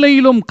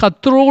வேளையிலும்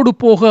கர்த்தரோடு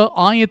போக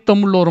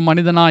ஆயத்தமுள்ள ஒரு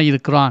மனிதனாய்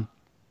இருக்கிறான்.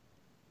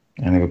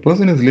 And if a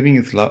person is living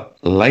his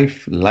life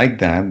like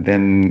that,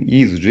 then he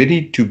is ready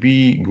to be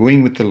going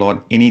with the Lord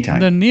anytime.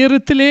 இந்த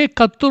நேரத்திலே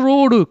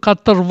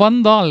கர்த்தர்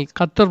வந்தால்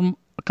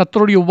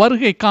கர்த்தருடைய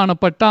வருகை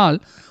காணப்பட்டால்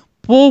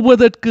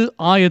போவதற்கு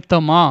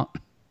ஆயத்தமா?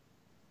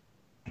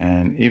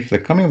 And if the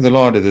coming of the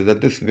Lord is at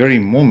this very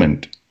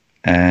moment,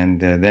 and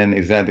then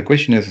is that the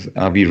question is,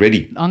 are we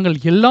ready? நாங்கள்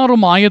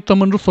எல்லாரும்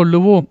ஆயத்தம் என்று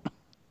சொல்லுவோம்.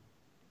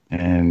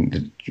 And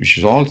we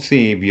should all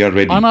say we are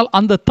ready. ஆனால்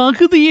அந்த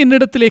தகுதி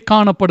என்னிடத்திலே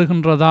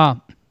காணப்படுகின்றதா?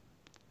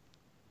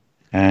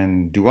 And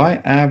do I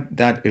have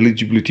that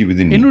eligibility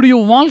within me? என்னுடைய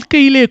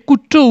வாழ்க்கையிலே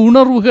குற்ற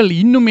உணர்வுகள்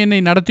இன்னும் என்னை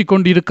நடத்தி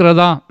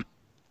கொண்டிருக்கிறதா?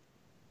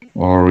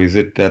 Or is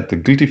it that the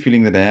guilty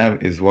feeling that I have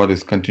is what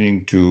is continuing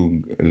to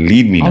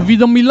lead me now?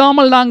 அவ்விதம்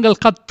இல்லாமல் நாங்கள்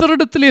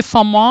கர்த்தரிடத்திலே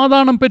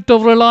சமாதானம்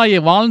பெற்றவர்களாய்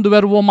வாழ்ந்து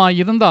வருவோமாய்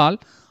இருந்தால்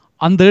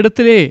அந்த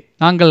இடத்திலே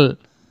நாங்கள்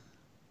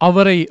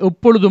அவரை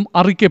எப்பொழுதும்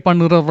அறிக்கை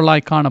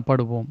பண்ணுகிறவர்களாய்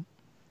காணப்படுவோம்.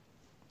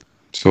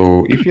 So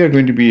if you are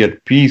going to be at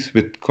peace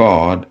with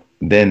God,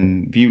 then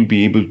we will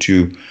be able to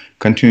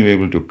continue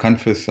able to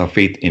confess our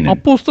faith in him.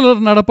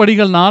 அப்போஸ்தலர்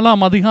நடபடிகள்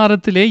 4ஆம்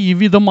அதிகாரத்திலே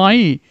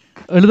இவ்விதமாய்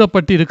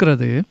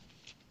எழுதப்பட்டிருக்கிறது.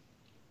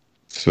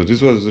 So this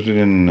was written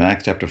in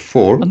Acts chapter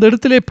 4. அந்த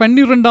இடத்திலே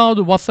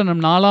 12வது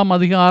வசனம் 4ஆம்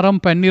அதிகாரம்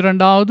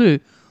 12வது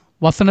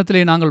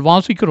வசனத்திலே நாங்கள்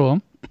வாசிக்கிறோம்.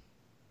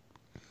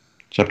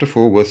 Chapter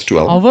 4 verse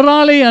 12.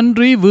 அவராலே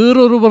அன்றி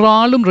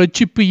வேறொருவராலும்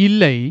ரட்சிப்பு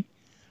இல்லை,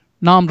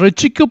 நாம்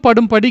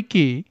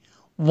ரட்சிக்கப்படும்படிக்கு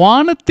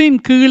வானத்தின்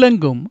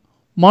கீழெங்கும்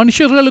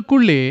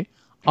மனுஷர்களுக்குள்ளே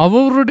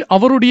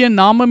அவருடைய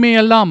நாமமே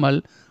அல்லாமல்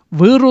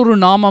வேறொரு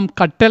நாமம்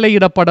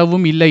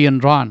கட்டளையிடப்படவும் இல்லை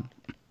என்றான்.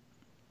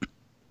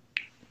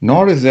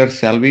 Nor is there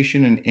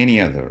salvation in any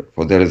other,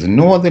 for there is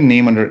no other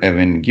name under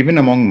heaven given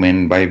among men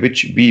by which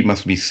we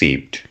must be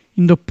saved.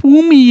 இந்த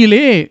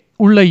பூமியிலே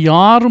உள்ள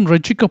யாரும்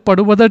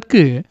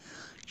ரட்சிக்கப்படுவதற்கு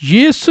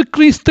இயேசு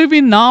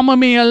கிறிஸ்துவின்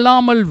நாமமே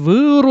அல்லாமல்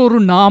வேறொரு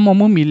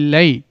நாமமும்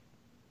இல்லை.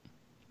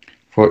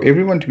 For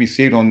everyone to be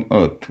saved on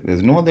earth, there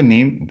is no other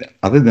name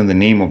other than the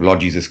name of Lord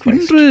Jesus Christ.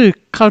 இன்று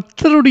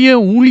கர்த்தருடைய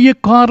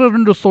ஊழியக்காரர்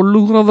என்று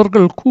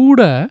சொல்லுகிறவர்கள் கூட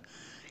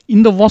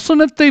இந்த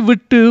வசனத்தை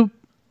விட்டு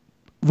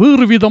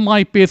வேறு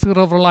விதமாய்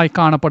பேசுகிறவர்களாய்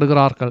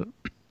காணப்படுகிறார்கள்.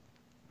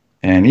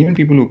 And even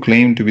people who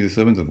claim to be the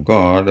servants of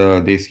God,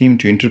 they seem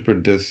to interpret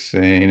this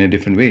in a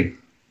different way.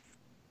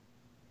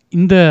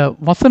 இந்த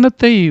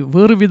வசனத்தை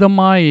வேறு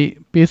விதமாய்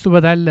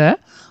பேசுவதல்ல,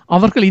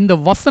 அவர்கள் இந்த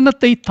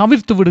வசனத்தை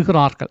தவிர்த்து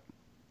விடுகிறார்கள்.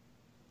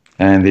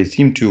 And they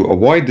seem to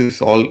avoid this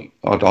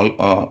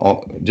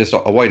just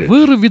avoid it.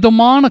 வேறு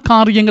விதமான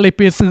காரியங்களை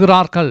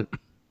பேசுகிறார்கள்.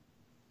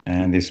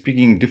 And they're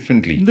speaking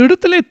differently. இந்த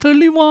இடத்திலே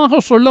தெளிவாக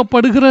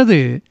சொல்லப்படுகிறது,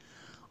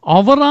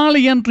 அவராலே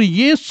அன்று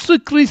இயேசு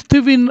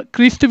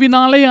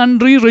கிறிஸ்துவினாலே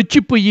அன்றி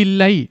ரட்சிப்பு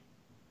இல்லை.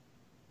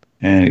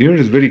 And here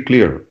it is very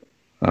clear.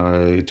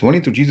 It's only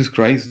through Jesus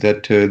Christ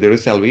that there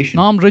is salvation.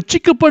 நாம்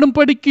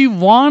ரட்சிக்கப்படும்படிக்கு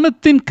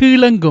வானத்தின்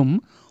கீழெங்கும்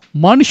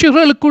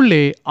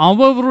மனுஷர்களுக்குள்ளே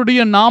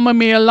அவருடைய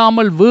நாமமே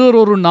அல்லாமல்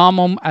வேறொரு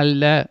நாமம்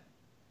அல்ல.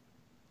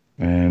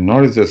 Nor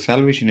is there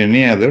salvation in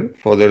any other,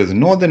 for there is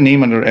no other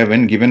name under heaven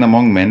given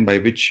among men by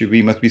which we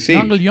must be saved.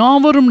 நாங்கள்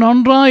யாவரும்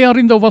நன்றாய்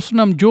அறிந்த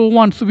வசனம்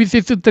யோவான்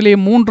சுவிசேஷத்திலே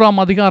 3ஆம்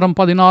அதிகாரம்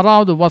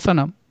 16வது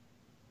வசனம்.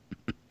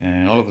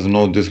 And all of us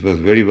know this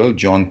verse very well,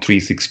 John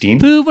 3:16.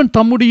 தேவன்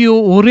தம்முடைய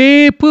ஒரே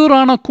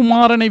பேரான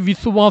குமாரனை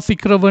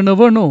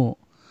விசுவாசிக்கிறவனவனோ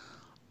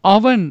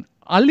அவன்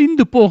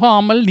அழிந்து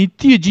போகாமல்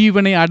நித்திய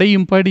ஜீவனை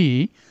அடையும்படி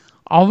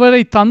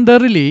அவரை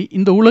தந்தருளி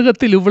இந்த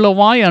உலகத்தில்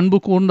இவ்வளவாய் அன்பு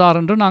கூர்ந்தார்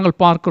என்று நாங்கள்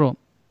பார்க்கிறோம்.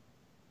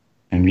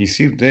 And we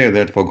see there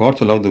that for God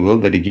so loved the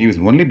world that he gave his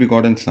only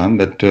begotten son,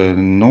 that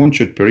no one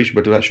should perish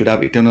but should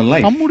have eternal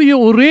life. நம்முடைய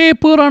ஒரே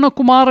பேரான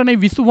குமாரனை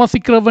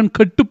விசுவாசிக்கிறவன்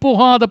கெட்டு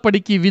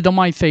போகாதபடிக்கு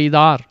விதமாய்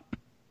செய்தார்.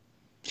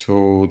 So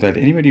that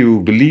anybody who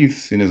believes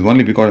in his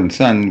only begotten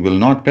son will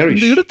not perish.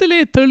 இந்த இடத்திலே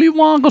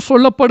தெளிவாக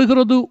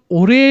சொல்லப்படுகிறது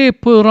ஒரே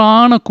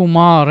பேரான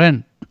குமாரன்.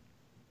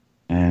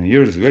 And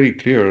here it is very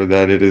clear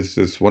that it is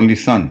his only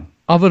son.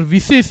 Our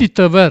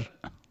விசேஷித்தவர்.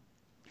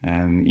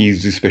 and He is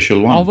the special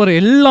one. அவர்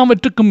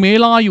எல்லாவற்றுக்கும்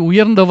மேலாய்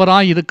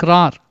உயர்ந்தவராய்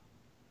இருக்கிறார்.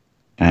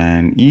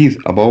 And He is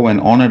above and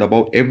honored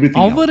above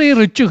everything else. அவரே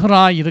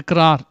இரட்சகராய்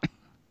இருக்கிறார்.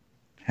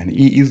 And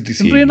He is the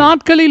இன்றைய Savior.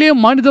 நாட்களிலே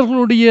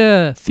மனிதர்களுடைய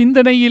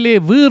சிந்தனையிலே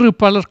வேறு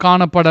பலர்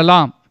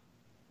காணப்படலாம்.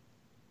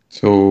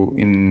 So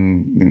in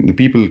the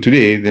people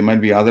today, there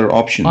might be other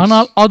options.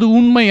 ஆனால் அது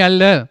உண்மை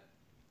அல்ல.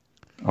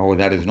 Oh,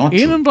 that is not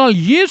true. ஏனென்றால்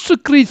இயேசு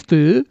கிறிஸ்து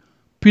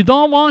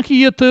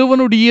பிதாவாகிய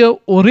தேவனுடைய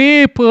ஒரே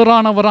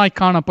பேரானவராய்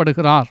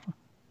காணப்படுகிறார்.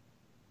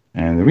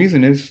 And the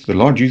reason is the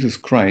Lord Jesus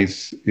Christ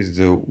is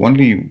the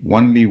only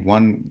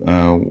one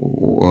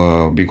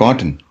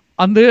begotten.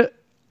 அந்த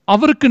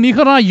அவருக்கு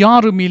நிகராய்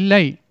யாரும்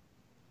இல்லை.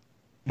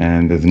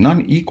 And there is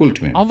none equal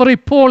to Him.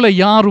 அவரைப் போல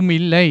யாரும்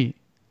இல்லை.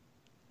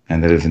 And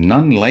there is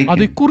none like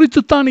அதை Him.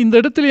 குறித்துத்தான் இந்த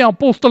இடத்திலே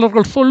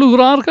அப்போஸ்தலர்கள்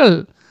சொல்லுகிறார்கள்,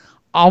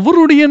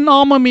 அவருடைய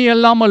நாமமே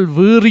அல்லாமல்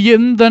வேறு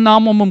எந்த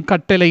நாமமும்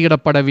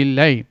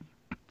கட்டளையிடப்படவில்லை.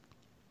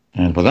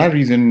 And for that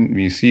reason,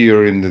 we see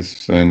here in this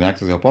in the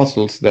Acts of the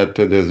Apostles that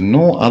there is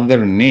no other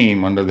name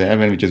under the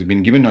heaven which has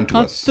been given unto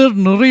us. கர்த்தர்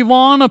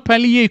நிறைவான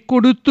பலியை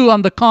கொடுத்து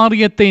அந்த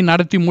காரியத்தை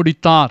நடத்தி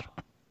முடித்தார்.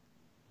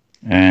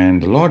 And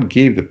the Lord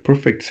gave the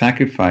perfect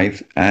sacrifice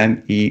and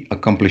He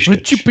accomplished it.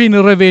 ரட்சிப்பை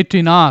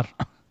நிறைவேற்றினார்.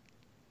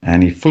 And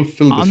He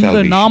fulfilled the அந்த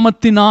salvation.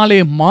 நாமத்தினாலே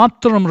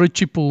மாத்திரம்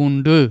ரட்சிப்பு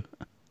உண்டு.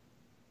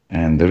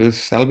 And there is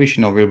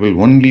salvation available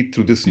only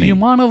through this name.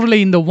 பிரியமானவர்களே,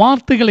 இந்த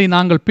வார்த்தைகளை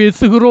நாங்கள்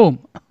பேசுகிறோம்.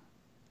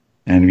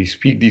 And we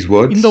speak these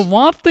words. இந்த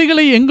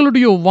வார்த்தைகளை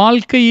எங்களுடைய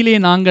வாழ்க்கையிலே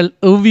நாங்கள்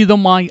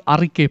எவ்விதமாய்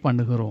அறிக்கை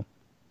பண்ணுகிறோம்.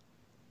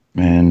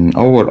 And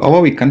how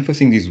are we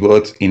confessing these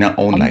words in our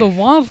own அந்த life?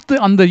 வார்த்தை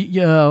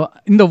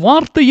இந்த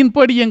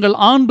வார்த்தையின்படி எங்கள்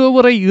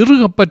ஆண்டவரை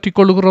இறுக பற்றிக்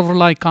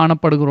கொள்கிறவர்களாய்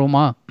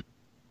காணப்படுகிறோமா?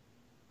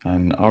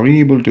 And are we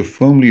able to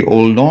firmly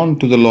hold on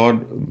to the Lord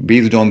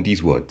based on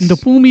these words? இந்த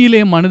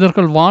பூமியிலே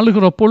மனிதர்கள்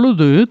வாழுகிற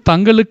பொழுது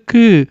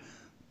தங்களுக்கு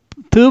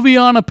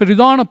தேவையான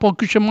பெரிதான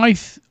பொக்கிஷமாய்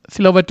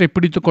சிலவற்றை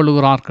பிடித்துக்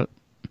கொள்கிறார்கள்.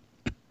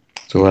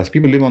 So as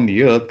people live on the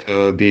earth,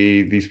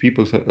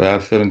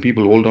 certain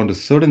people hold on to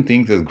certain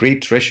things as great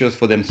treasures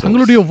for themselves.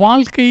 தங்களுடைய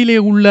வாழ்க்கையிலே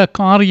உள்ள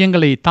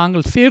காரியங்களை,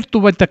 தாங்கள் சேர்த்து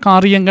வைத்த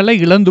காரியங்களை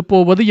இழந்து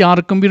போவது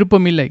யாருக்கும்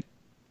விருப்பமில்லை.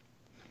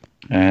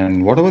 And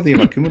whatever they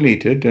have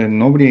accumulated,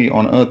 nobody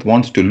on earth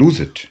wants to lose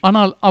it.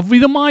 ஆனால்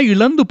அவ்விதமாய்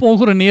இழந்து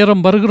போகிற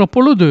நேரம் வருகிற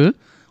பொழுது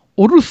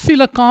ஒரு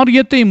சில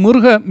காரியத்தை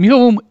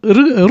மிகவும்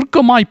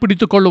இறுக்கமாய்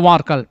பிடித்துக்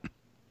கொள்வார்கள்.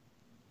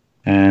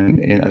 And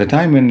at the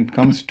time when it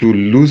comes to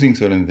losing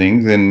certain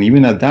things, and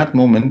even at that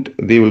moment,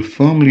 they will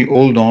firmly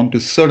hold on to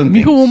certain things.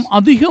 மிகவும்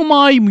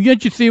அதிகமாய்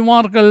முயற்சி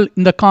செய்வார்கள்,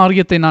 இந்த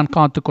காரியத்தை நான்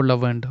காத்துக்கொள்ள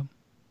வேண்டும்.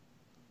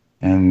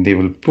 And they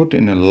will put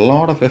in a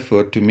lot of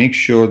effort to make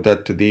sure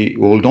that they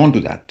hold on to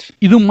that.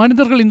 இது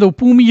மனிதர்கள் இந்த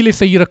பூமியிலே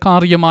செய்கிற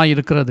காரியமாய்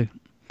இருக்கிறது.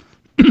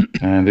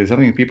 And there's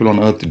something people on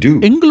earth do.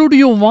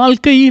 எங்களுடைய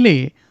வாழ்க்கையிலே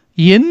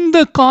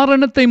எந்த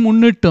காரணத்தை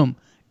முன்னிட்டும்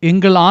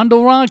எங்கள்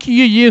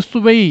ஆண்டவராகிய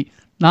இயேசுவை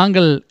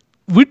நாங்கள்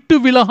விட்டு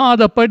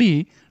விலகாதபடி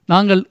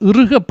நாங்கள்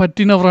இறுக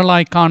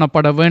பற்றினவர்களாய்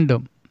காணப்பட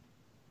வேண்டும்.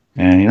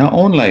 And in our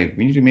own life,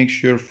 we need to make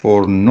sure for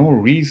no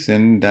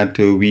reason that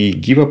we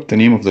give up the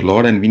name of the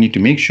Lord, and we need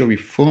to make sure we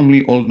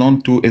firmly hold on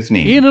to His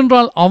name.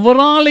 ஏனென்றால்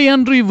அவராலே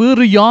அன்றி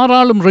வேறு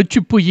யாராலும்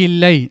ரட்சிப்பு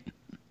இல்லை.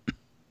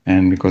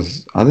 And because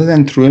other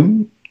than through Him,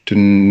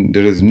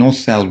 there is no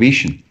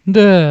salvation.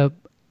 இந்த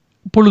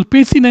பொழுது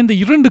பேசின இந்த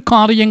இரண்டு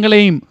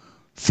காரியங்களையும்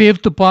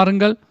சேர்த்து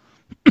பாருங்கள்.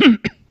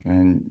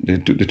 And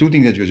the two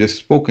things that you just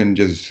spoken,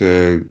 just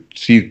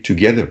see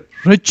together.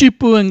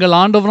 ரட்சிப்பு எங்கள்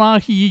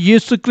ஆண்டவராகிய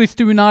இயேசு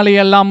கிறிஸ்துவினாலே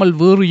அல்லாமல்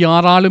வேறு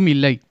யாராலும்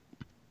இல்லை.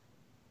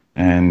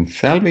 And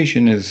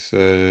salvation is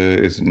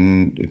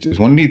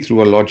only through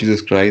our Lord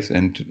Jesus Christ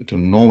and to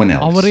no one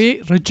else. அவரே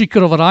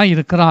ரட்சிக்கிறவராய்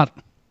இருக்கிறார்.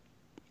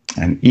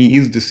 And He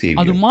is the Savior.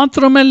 அது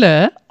மாத்திரமல்ல,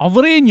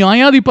 அவரே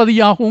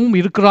நியாயாதிபதியாகவும்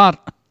இருக்கிறார்.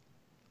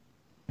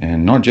 And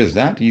not just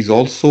that, He is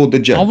also the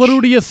judge.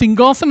 அவருடைய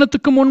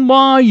சிங்காசனத்துக்கு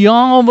முன்பாய்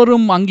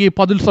யாவரும் அங்கே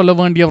பதில் சொல்ல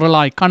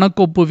வேண்டியவர்களாய்,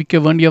 கணக்கொப்புவிக்க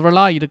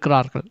வேண்டியவர்களாய்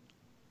இருக்கிறார்கள்.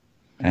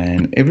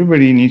 And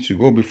everybody needs to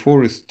go before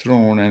His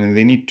throne, and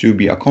they need to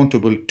be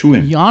accountable to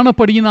Him.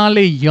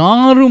 யானபடியினாலே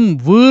யாரும்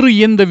வேறு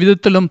எந்த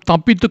விதத்திலும்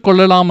தப்பித்துக்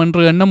கொள்ளலாம்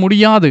என்று எண்ண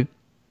முடியாது.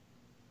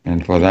 And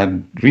for that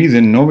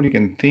reason, nobody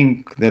can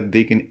think that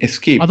they can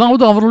escape.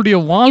 அதாவது அவருடைய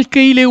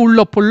வாழ்க்கையிலே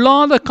உள்ள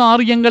பொல்லாத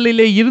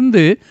காரியங்களிலே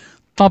இருந்து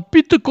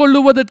தப்பித்துக்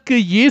கொள்ளுவதற்கு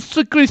இயேசு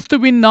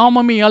கிறிஸ்துவின்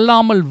நாமமே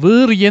அல்லாமல்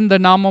வேறு எந்த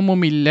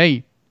நாமமும் இல்லை.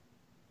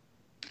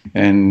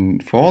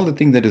 And for all the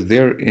things that is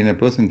there in a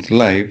person's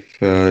life,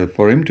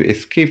 for him to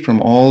escape from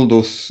all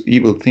those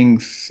evil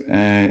things,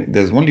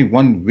 there's only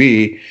one way,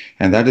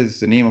 and that is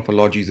the name of our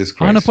Lord Jesus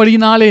Christ.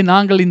 ஆனபடியினாலே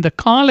நாங்கள் இந்த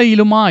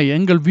காலையிலுமாய்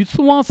எங்கள்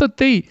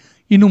விசுவாசத்தை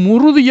இன்னும்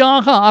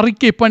உறுதியாக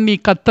அறிக்கை பண்ணி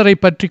கர்த்தரை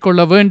பற்றிக்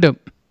கொள்ள வேண்டும்.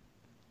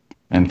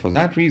 And for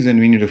that reason,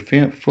 we need to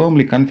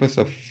firmly confess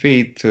our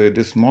faith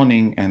this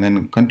morning, and then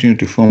continue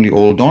to firmly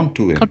hold on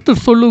to Him.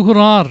 கர்த்தர்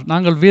சொல்லுகிறார்,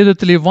 நாங்கள்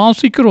வேதத்திலே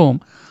வாசிக்கிறோம்,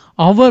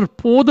 அவர்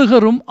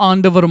போதகரும்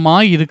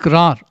ஆண்டவருமாய்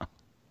இருக்கிறார்.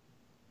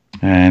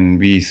 And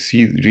we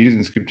read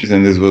in scriptures,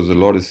 and this was the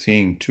Lord is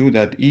saying too,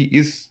 that He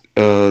is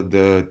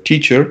the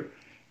teacher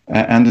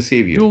and the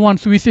Savior. யோவான்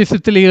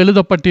சுவிசேஷத்திலே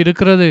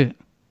எழுதப்பட்டிருக்கிறது,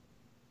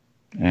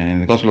 And in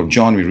the Gospel of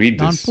John, we read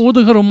நான் this.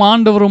 போதுகரும்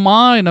ஆண்டவருமா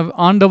என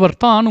ஆண்டவர்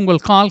தான் உங்கள்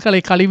கால்களை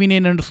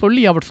கழுவினேன் என்று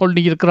சொல்லி அவர்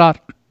சொல்லியிருக்கிறார்.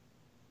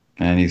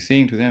 And he's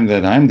saying to them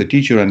that I'm the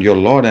teacher and your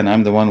Lord, and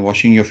I'm the one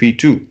washing your feet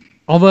too.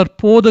 அவர்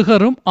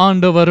போதுகரும்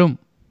ஆண்டவரும்.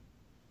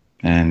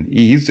 And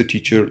he is the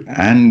teacher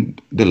and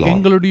the Lord.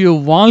 எங்களுடைய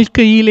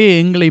வாழ்க்கையிலே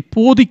எங்களை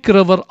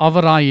போதிக்கிறவர்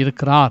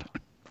அவராயிருக்கிறார்.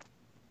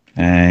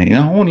 And in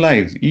our own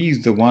lives, he is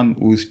the one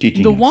who is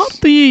teaching இந்த us.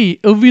 வார்த்தையை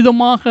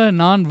எவ்விதமாக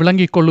நான்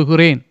விளங்கிக்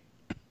கொள்ளுகிறேன்?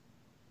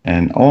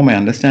 And how am I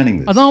understanding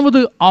this? அதாவது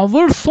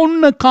அவர்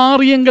சொன்ன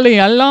காரியங்களை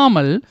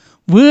அல்லாமல்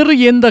வேறு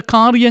எந்த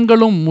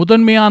காரியங்களும்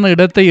முதன்மையான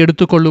இடத்தை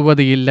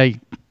எடுத்துக்கொள்ளுவது இல்லை.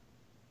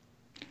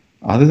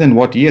 Other than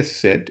what he has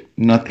said,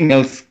 nothing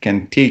else can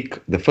take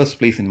the first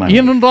place in my life.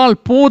 ஏனென்றால்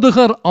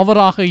போதகர்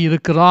அவராக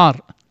இருக்கிறார்.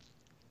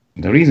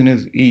 The reason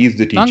is he is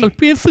the teacher. நாங்கள்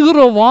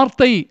பேசுகிற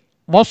வார்த்தை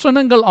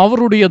வசனங்கள்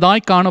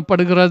அவருடையதாய்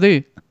காணப்படுகிறது.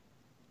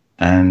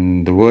 And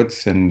the words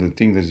and the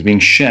things that's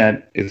being shared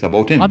is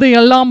about him. அதை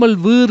அல்லாமல்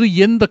வேறு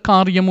எந்த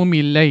காரியமும்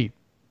இல்லை.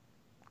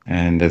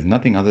 And there's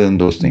nothing other than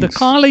those இந்த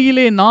things.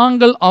 காலையிலே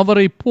நாங்கள்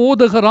அவரை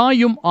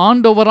போதகராயும்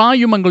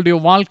ஆண்டவராயும் எங்களுடைய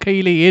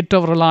வாழ்க்கையிலே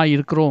ஏற்றவர்களாய்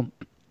இருக்கிறோம்.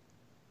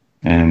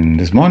 And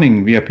this morning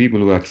we are people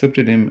who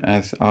accepted him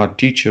as our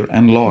teacher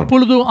and Lord.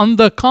 இப்பொழுது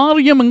அந்த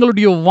காரியம்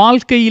எங்களுடைய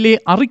வாழ்க்கையிலே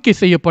அறிக்கை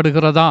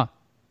செய்யப்படுகிறதா?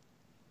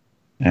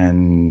 And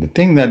the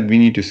thing that we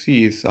need to see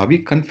is, are we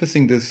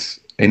confessing this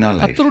in our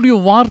life? கர்த்தருடைய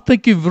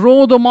வார்த்தைக்கு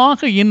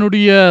விரோதமாக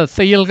என்னுடைய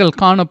செயல்கள்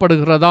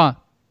காணப்படுகிறதா?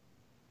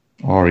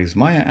 Or is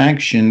my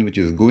action which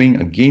is going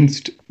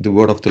against the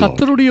word of the Lord?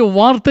 கர்த்தருடைய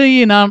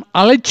வார்த்தையை நான்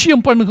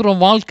அலட்சியம் பண்ணுகிற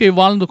வாழ்க்கை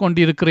வாழ்ந்து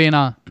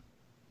கொண்டிருக்கிறேனா?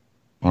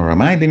 Or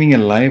am I living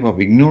a life of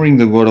ignoring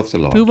the word of the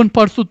Lord? தேவன்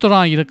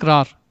பரிசுத்தராய்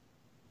இருக்கிறார்.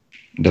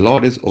 The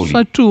Lord is holy.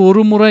 சற்று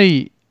ஒரு முறை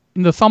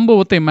இந்த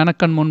சம்பவத்தை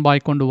மனக்கண்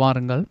முன்பாய் கொண்டு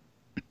வாருங்கள்.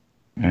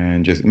 And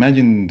just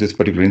imagine this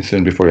particular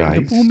incident before your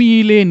இந்த eyes.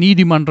 பூமியிலே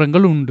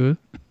நீதிமன்றங்கள் உண்டு.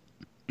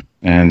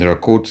 And there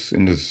are courts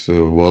in this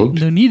world.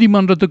 இந்த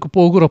நீதிமன்றத்துக்கு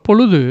போகிற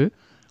பொழுது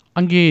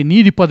அங்கே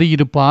நீதிபதி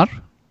இருப்பார்.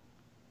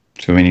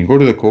 So when you go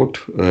to the court,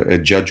 a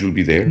judge will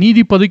be there.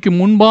 நீதிபதிக்கு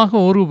முன்பாக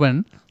ஒருவன்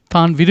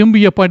தான்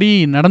விரும்பியபடி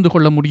நடந்து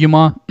கொள்ள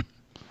முடியுமா?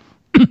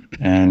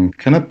 And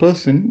can a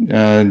person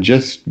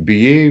just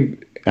behave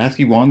as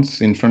he wants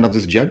in front of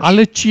this judge?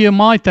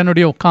 அலட்சியமாய்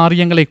தன்னுடைய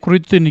காரியங்களை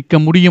குறித்து நிற்க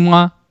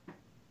முடியுமா?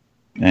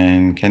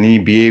 And can he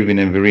behave in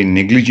a very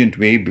negligent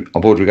way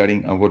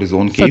about his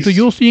own case? சற்று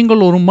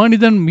யோசியுங்கள், ஒரு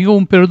மனிதன்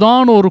மிகவும்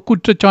பெரிதான ஒரு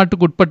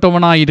குற்றச்சாட்டுக்கு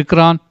உட்பட்டவனாய்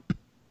இருக்கிறான்.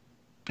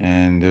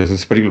 And there's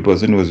this particular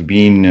person who has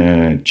been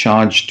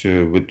charged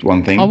with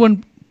one thing. அவன்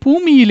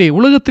பூமியிலே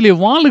உலகத்திலே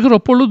வாழுகிற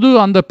பொழுது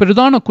அந்த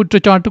பிரதான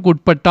குற்றச்சாட்டுக்கு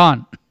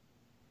உட்பட்டான்.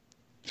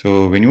 So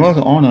when he was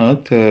on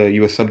earth, he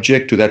was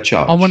subject to that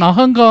charge. அவன்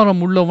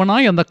அகங்காரம்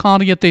உள்ளவனாய் அந்த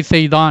காரியத்தை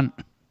செய்தான்.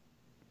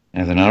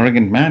 As an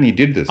arrogant man, he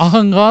did this.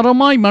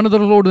 அகங்காரமாய்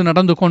மனிதர்களோடு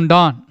நடந்து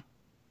கொண்டான்.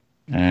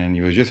 And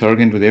he was just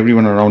arrogant with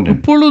everyone around him.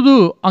 இப்பொழுது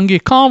அங்கே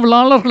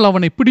காவலாளர்கள்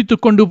அவனை பிடித்து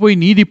கொண்டு போய்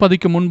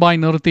நீதிபதிக்கு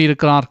முன்பாய் நிறுத்தி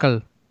இருக்கிறார்கள்.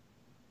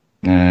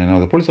 Now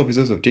the police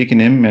officers have taken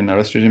him and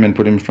arrested him and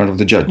put him in front of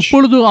the judge.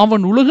 இப்பொழுது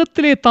அவன்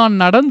உலகத்திலே தான்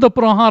நடந்த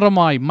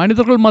பிரகாரமாய்,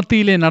 மனிதர்கள்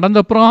மத்தியிலே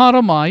நடந்த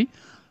பிரகாரமாய்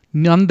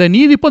அந்த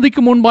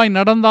நீதிபதிக்கு முன்பாய்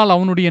நடந்தால்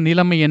அவனுடைய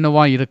நிலைமை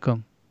என்னவாய் இருக்கும்?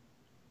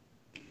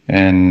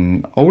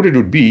 And how would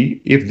it be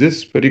if this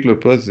particular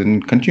person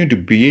continued to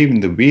behave in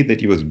the way that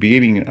he was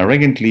behaving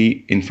arrogantly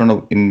in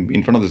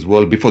front of this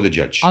world before the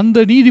judge?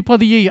 அந்த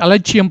நீதிபதியை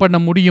அலட்சியம் பண்ண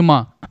முடியுமா?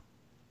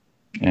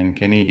 And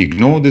can he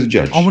ignore this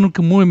judge?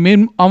 அவனுக்கு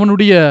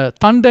அவனுடைய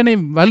தண்டனை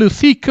வலு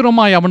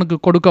சீக்கிரமாய் அவனுக்கு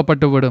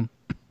கொடுக்கப்பட்டுவிடும்.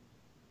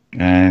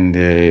 And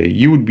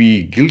he would be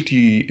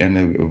guilty, and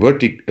a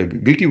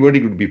guilty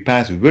verdict would be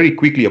passed very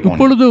quickly upon him.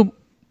 இப்பொழுது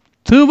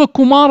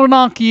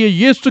தேவகுமாரனாகிய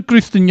இயேசு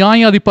கிறிஸ்து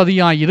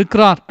நியாயாதிபதியாய்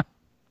இருக்கிறார்.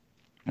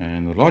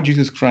 And the Lord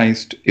Jesus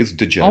Christ is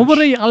the judge.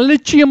 அவரை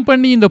அலட்சியம்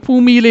பண்ணி இந்த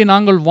பூமியிலே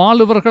நாங்கள்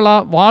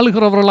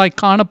வாழுகிறவர்களாய்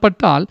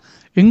காணப்பட்டால்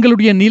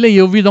எங்களுடைய நிலை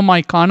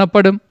எவ்விதமாய்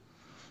காணப்படும்?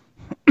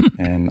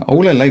 And how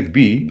will our life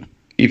be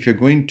if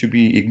you're going to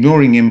be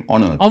ignoring him on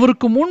earth?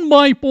 அவருக்கு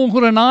முன்பாய்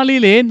போகிற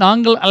நாளிலே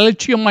நாங்கள்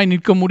அலட்சியமாய்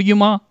நிற்க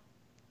முடியுமா?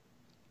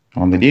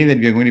 On the day that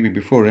we are going to be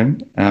before him,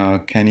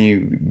 can he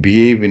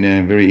behave in a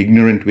very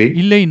ignorant way?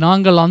 இல்லை,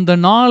 நாங்கள் அந்த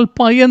நாள்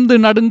பயந்து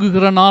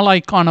நடுங்குகிற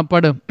நாளாய்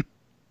காணப்படும்.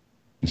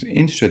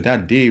 Instead,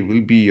 that day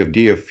will be a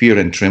day of fear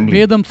and trembling.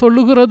 வேதம்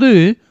சொல்லுகிறது,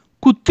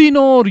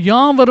 குத்தினோர்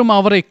யாவரும்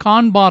அவரை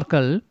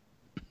காண்பார்கள்.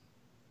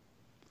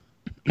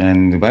 And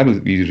the Bible,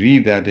 we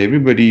read that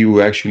everybody who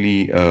actually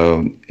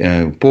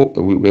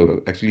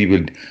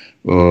would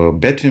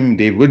bet him,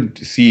 they would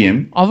see him.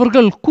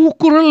 அவர்கள்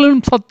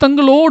கூக்குரலும்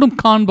சத்தங்களோடும்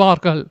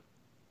காண்பார்கள்.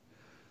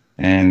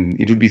 And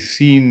it would be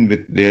seen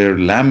with their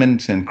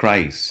laments and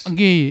cries.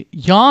 அங்கே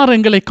யார்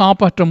எங்களை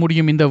காப்பாற்ற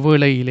முடியும் இந்த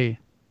வேளையிலே?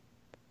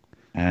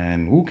 And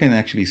who can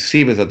actually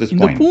save us at this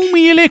இந்த point?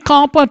 பூமியிலே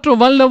காப்பாற்ற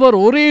வல்லவர்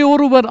ஒரே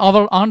ஒருவர்,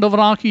 அவர்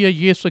ஆண்டவராகிய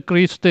இயேசு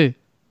கிறிஸ்து.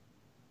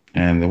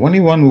 And the only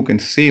one who can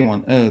save on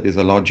earth is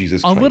the Lord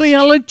Jesus அவரை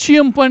Christ.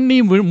 அலட்சியம் பண்ணி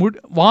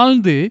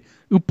வாழ்ந்து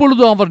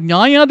இப்பொழுது அவர்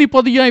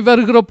நியாயாதிபதியாய்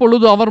வருகிற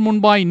பொழுது அவர்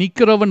முன்பாய்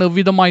நிற்கிறவன்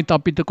எவ்விதமாய்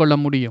தப்பித்துக் கொள்ள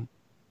முடியும்?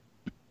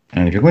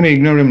 And if you're going to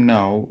ignore him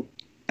now,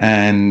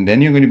 and then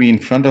you're going to be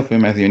in front of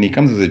him when he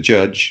comes as a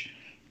judge,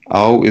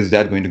 how is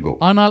that going to go?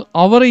 ஆனால்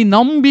அவரை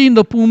நம்பி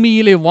இந்த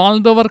பூமியிலே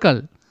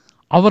வாழ்ந்தவர்கள்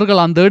அவர்கள்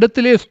அந்த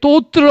இடத்திலே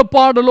ஸ்தோத்திர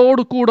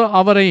பாடலோடு கூட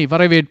அவரை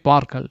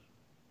வரவேற்பார்கள்.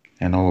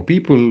 And our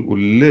people who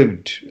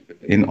lived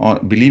in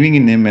believing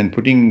in him and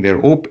putting their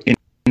hope in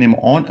him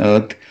on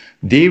earth,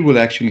 they will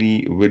actually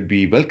would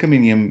be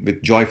welcoming him with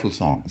joyful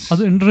songs.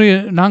 அது இன்றைய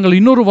நாங்கள்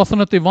இன்னொரு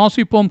வசனத்தை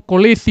வாசிப்போம்.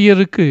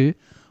 கொலேசியருக்கு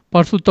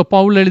பரிசுத்த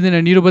பவுல் எழுதின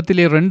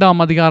நிருபத்திலே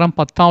 2ஆம் அதிகாரம்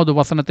 10வது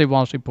வசனத்தை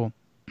வாசிப்போம்.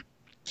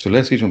 So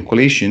let's read from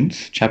Colossians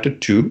chapter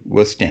 2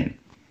 verse 10.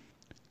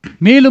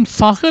 மேலும்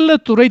சகல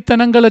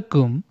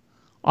துரைத்தனங்களுக்கும்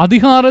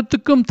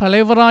அதிகாரத்துக்கும்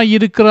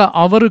தலைவராயிருக்கிற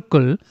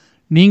அவருக்குள்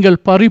நீங்கள்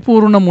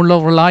பரிபூர்ணம்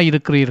உள்ளவர்களாய்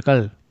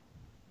இருக்கிறீர்கள்.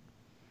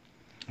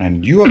 And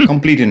you are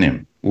complete in him,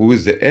 who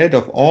is the head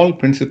of all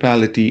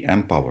principality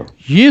and power.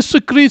 இயேசு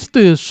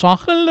கிறிஸ்து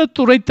சகல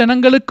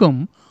துரைத்தனங்களுக்கும்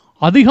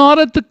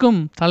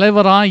அதிகாரத்துக்கும்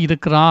தலைவராய்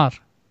இருக்கிறார்.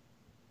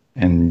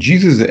 And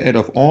Jesus is the head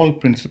of all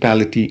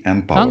principality and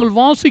power. நாங்கள்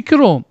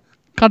வாசிக்கிறோம்,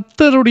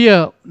 கர்த்தருடைய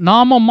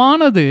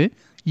நாமமானது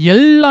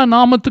எல்லா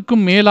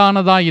நாமத்துக்கும்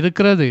மேலானதாய்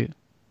இருக்கிறது.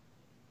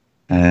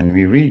 And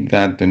we read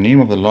that the name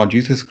of the Lord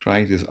Jesus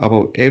Christ is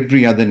above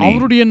every other name.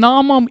 அவருடைய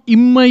நாமம்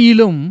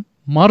இம்மையிலும்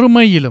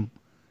மறுமையிலும்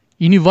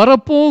இனி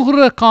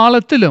வரப்போகிற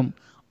காலத்திலும்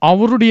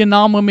அவருடைய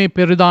நாமமே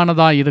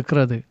பெரிதானதாய்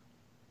இருக்கிறது.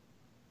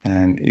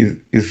 And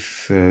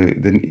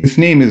his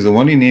name is the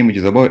only name which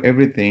is above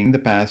everything in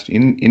the past,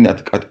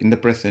 in the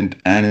present,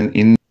 and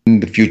in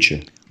the future.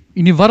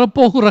 இனி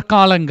வரப்போகிற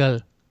காலங்கள்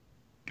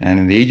and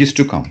in the ages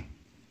to come.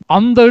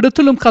 அந்த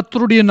இடத்திலும்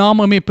கர்த்தருடைய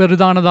நாமமே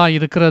பெரிதானதாய்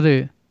இருக்கிறது.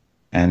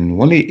 And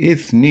only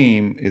his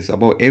name is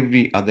above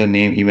every other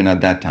name even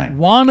at that time.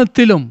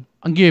 வானத்திலும்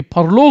அங்கே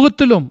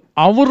பரலோகத்திலும்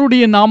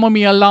அவருடைய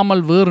நாமமே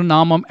அல்லாமல் வேறு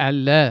நாமம்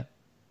அல்ல.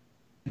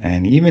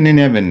 And even in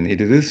heaven it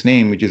is his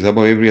name which is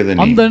above every other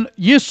name. அந்த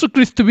இயேசு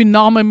கிறிஸ்துவின்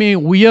நாமமே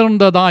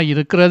உயர்ந்ததாய்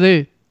இருக்கிறது.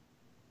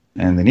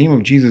 And the name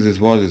of Jesus is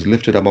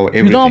lifted above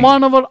everything.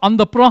 பிதாவானவர்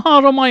அந்த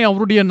பிரகாரமாய்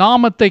அவருடைய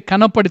நாமத்தை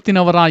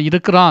கனப்படுத்தினவராய்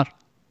இருக்கிறார்.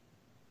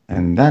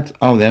 And that's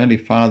how the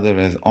Heavenly Father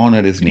has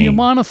honored his name.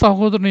 பிரியமான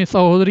சகோதரனே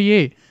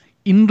சகோதரியே,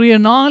 இன்றைய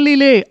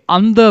நாளிலே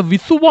அந்த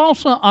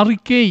விசுவாச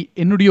அறிக்கை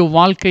என்னுடைய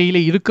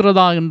வாழ்க்கையிலே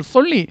இருக்கிறதா என்று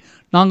சொல்லி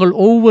நாங்கள்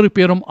ஒவ்வொரு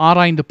பேரும்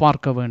ஆராய்ந்து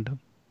பார்க்க வேண்டும்.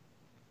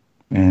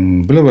 And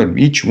beloved,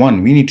 each one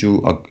we need to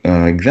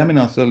examine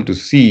ourselves to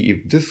see if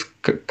this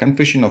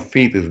confession of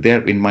faith is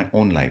there in my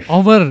own life.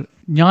 அவர்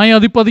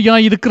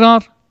நியாயாதிபதியாய்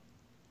இருக்கிறார்.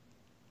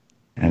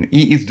 And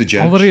he is the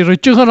judge. அவரே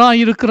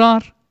இரட்சகராய்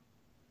இருக்கிறார்.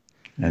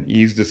 And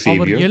he is the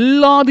our savior.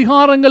 எல்லா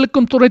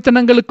அதிகாரங்களுக்கும்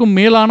துரைத்தனங்களுக்கும்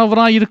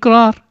மேலானவராய்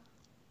இருக்கிறார்.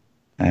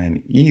 And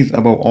he is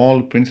above all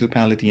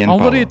principality and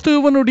அவரே power.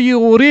 தேவனுடைய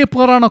ஒரே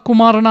பேரான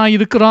குமாரனாய்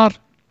இருக்கிறார்.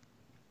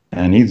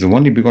 And he is the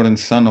only begotten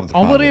Son of the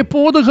அவரே Father.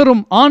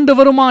 போதகரும்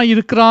ஆண்டவருமாய்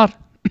இருக்கிறார்.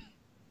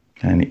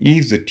 And he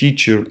is the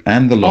teacher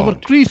and the our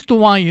Lord.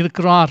 கிறிஸ்துவாய்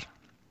இருக்கிறார்.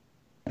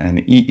 And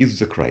he is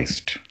the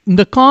Christ.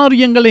 இந்த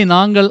காரியங்களை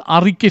நாங்கள்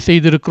அறிக்கை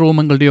செய்திருக்கிறோம்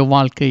எங்களுடைய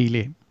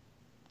வாழ்க்கையிலே.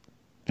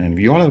 And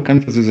we all have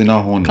confessed this in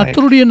our own life.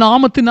 கர்த்தருடைய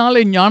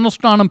நாமத்தினாலே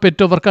ஞானஸ்நானம்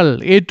பெற்றவர்கள்,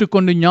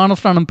 ஏற்றுக்கொண்டு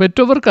ஞானஸ்நானம்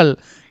பெற்றவர்கள்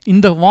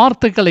இந்த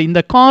வார்த்தைகளை,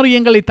 இந்த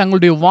காரியங்களை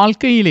தங்களுடைய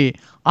வாழ்க்கையிலே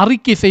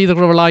அறிக்கை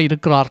செய்தவர்களாய்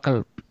இருக்கிறார்கள்.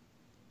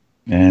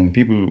 And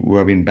people who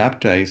have been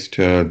baptized,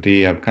 they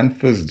have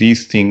confessed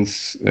these things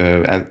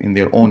in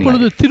their own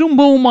இப்பொழுது life.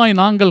 திரும்பவுமாய்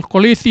நாங்கள்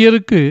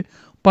கொலேசியருக்கு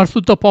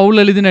பரிசுத்த பவுல்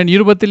எழுதின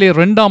நிருபத்திலே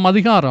 2ஆம்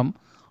அதிகாரம்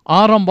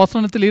 6ஆம்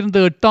வசனத்தில் இருந்து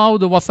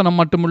 8வது வசனம்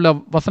மட்டுமுள்ள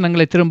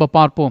வசனங்களை திரும்ப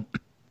பார்ப்போம்.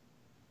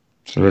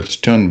 So let's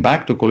turn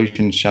back to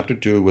Colossians chapter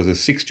 2 verses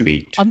 6 to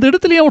 8. அந்த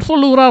இடத்திலே அவர்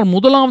சொல்லுகிறார்,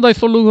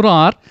 முதலாவதாய்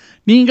சொல்லுகிறார்,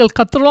 நீங்கள்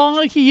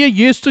கர்த்தராகிய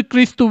இயேசு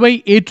கிறிஸ்துவை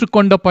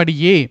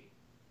ஏற்றுக்கொண்டபடியே.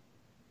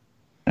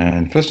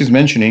 And first is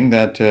mentioning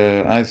that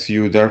as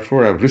you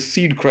therefore have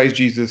received Christ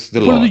Jesus the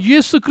இப்பொழுது Lord.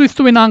 இயேசு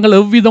கிறிஸ்துவை நாங்கள்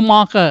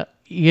எவ்விதமாக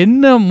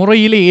என்ன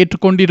முறையிலே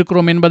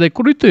ஏற்றுக்கொண்டிருக்கிறோம் என்பதை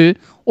குறித்து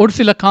ஒரு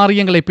சில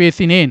காரியங்களை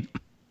பேசினேன்.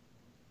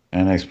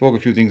 And I spoke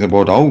a few things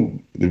about how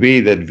the way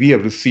that we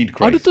have received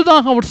Christ.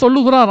 அடுத்ததாக அவர்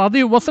சொல்லுகிறார்,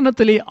 அதே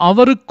வசனத்திலே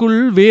அவருக்குள்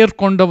வேர்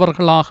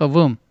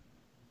கொண்டவர்களாகவும்.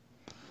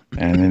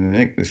 And in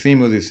the same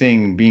way he's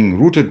saying being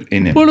rooted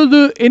in him.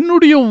 இப்பொழுது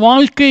என்னுடைய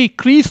வாழ்க்கை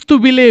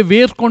கிறிஸ்துவிலே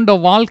வேர் கொண்ட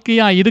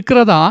வாழ்க்கையா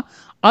இருக்கிறதா,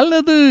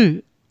 அல்லது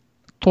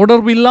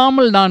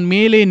தொடர்பில்லாமல் நான்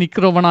மேலே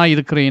நிற்கிறவனா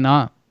இருக்கிறேனா?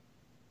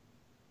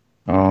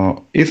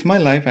 Is my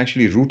life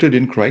actually rooted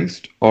in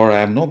Christ, or I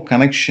have no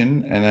connection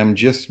and I'm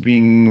just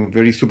being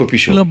very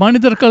superficial? சில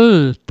மனிதர்கள்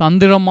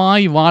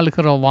தந்திரமாய்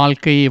வாழ்கிற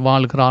வாழ்க்கையை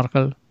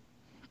வாழ்கிறார்கள்.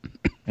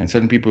 And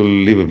certain people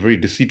live a very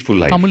deceitful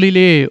life.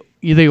 தமிழிலே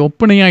இதை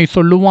ஒப்பனையாய்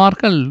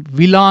சொல்லுவார்கள்,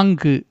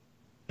 விலாங்கு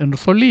என்று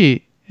சொல்லி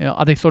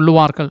அதை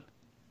சொல்லுவார்கள்.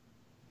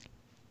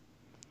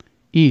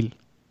 Eel.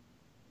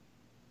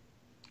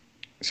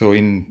 So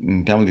in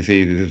Tamil they say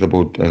this is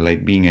about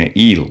like being an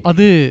eel.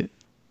 அது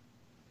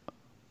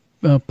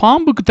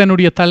பாம்புக்கு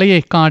தன்னுடைய தலையை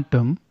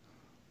காட்டும்,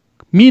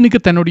 மீனுக்கு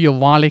தன்னுடைய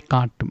வாலை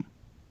காட்டும்.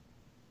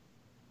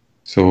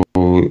 So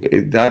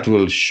that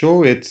will show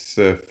its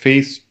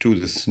face to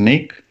the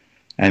snake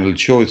and will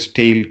show its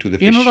tail to the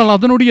fish. ஏனென்றால்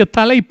அதனுடைய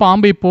தலை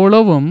பாம்பை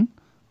போலவும்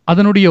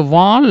அதனுடைய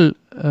வால்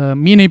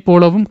மீனை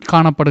போலவும்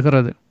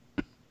காணப்படுகிறது.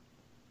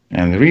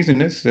 And the reason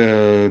is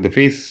the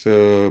face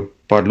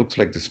part looks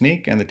like the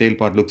snake and the tail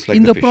part looks like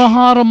இந்த the fish.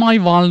 பிரகாரமாய்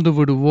வாழ்ந்து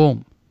விடுவோம்.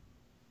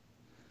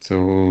 So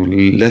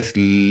let's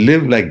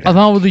live like that.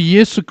 அதாவது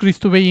இயேசு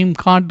கிறிஸ்துவையும்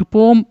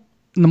காட்டுவோம்,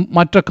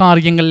 மற்ற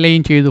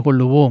காரியங்களையும் செய்து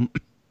கொள்ளுவோம்.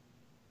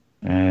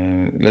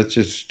 Let's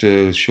just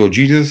show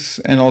Jesus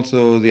and also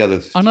the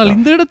others. ஆனால்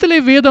இந்த இடத்திலே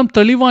வேதம்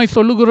தெளிவாய்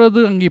சொல்லுகிறது,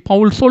 அங்கே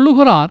பவுல்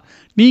சொல்லுகிறார்,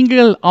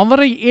 நீங்கள்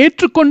அவரை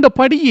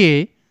ஏற்றுக்கொண்டபடியே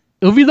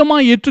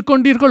எவ்விதமாய்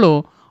ஏற்றுக்கொண்டீர்களோ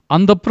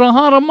அந்த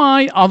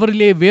பிரகாரமாய்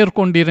அவரிலே வேர்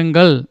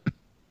கொண்டிருங்கள்.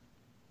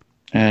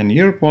 And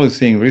here Paul is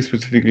saying very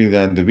specifically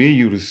that the way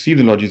you receive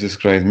the Lord Jesus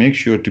Christ, make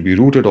sure to be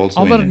rooted also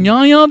in our him.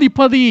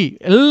 நியாயாதிபதி,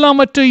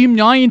 எல்லாவற்றையும்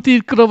நியாயம்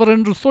தீர்க்கிறவர்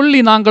என்று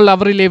சொல்லி நாங்கள்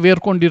அவரிலே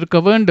வேர் கொண்டிருக்க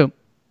வேண்டும்.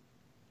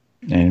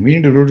 And we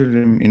need to root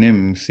in him,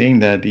 saying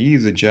that he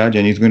is a judge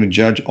and he's going to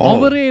judge all.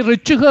 அவரே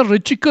இரட்சகர்,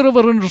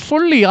 இரட்சிக்கிறவர் என்று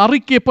சொல்லி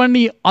அறிக்கை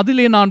பண்ணி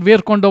அதிலே நான்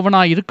வேர்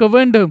கொண்டவனாய் இருக்க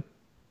வேண்டும்.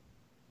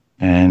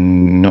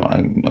 And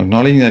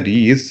acknowledging that he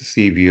is the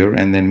Savior,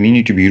 and then we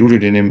need to be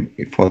rooted in him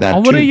for that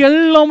அவரே too.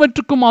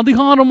 எல்லாவற்றுக்கும்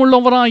அதிகாரம்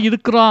உள்ளவராய்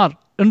இருக்கிறார்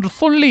என்று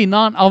சொல்லி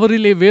நான்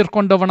அவரிலே வேர்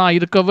கொண்டவனாய்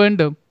இருக்க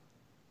வேண்டும்.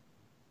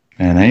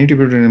 And I need to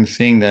be rooted in him,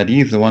 saying that he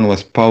is the one who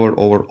has power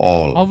over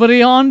all. அவரே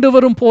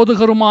ஆண்டவரும்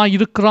போதகருமாய்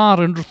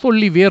இருக்கிறார் என்று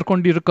சொல்லி வேர்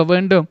கொண்டிருக்க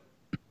வேண்டும்.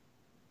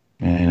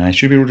 And I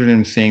should be rooted in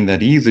him, saying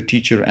that he is the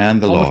teacher and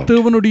the our Lord.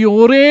 தேவனுடைய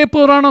ஒரே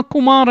பேரான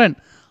குமாரன்,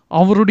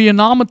 அவருடைய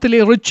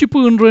நாமத்திலே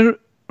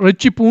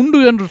இரட்சிப்பு உண்டு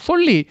என்று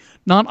சொல்லி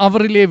நான்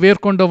அவரிலே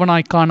வேர்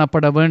கொண்டவனாய்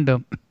காணப்பட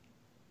வேண்டும்.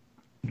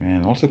 And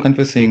also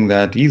confessing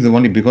that he is the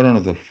only begotten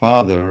of the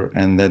Father,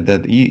 and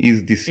that he is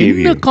the என்ன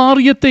Savior.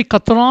 காரியத்தை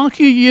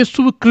கர்த்தராகிய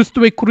இயேசு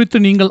கிறிஸ்துவை குறித்து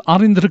நீங்கள்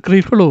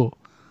அறிந்திருக்கிறீர்களோ,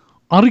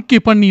 அறிக்கை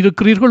பண்ணி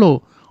இருக்கிறீர்களோ,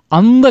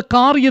 அந்த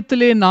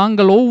காரியத்திலே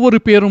நாங்கள் ஒவ்வொரு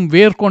பேரும்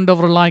வேர்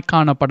கொண்டவர்களாய்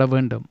காணப்பட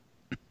வேண்டும்.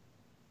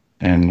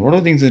 And what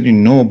are things that you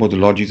know about the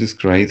Lord Jesus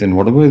Christ, and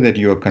whatever that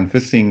you are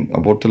confessing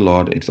about the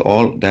Lord, it's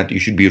all that you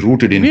should be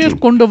rooted where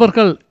into.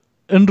 கொண்டவர்கள்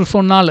என்று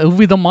சொன்னால்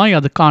எவ்விதமாய்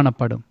அது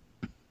காணப்படும்?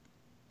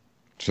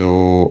 So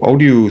how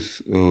do you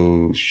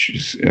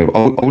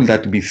how will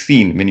that be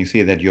seen when you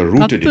say that you are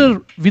rooted in? கர்த்தர்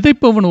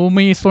விதைப்பவன்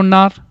உண்மையை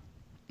சொன்னார்.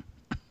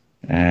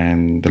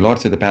 And the Lord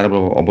said the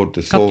parable about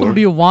the sower,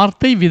 கர்த்தருடைய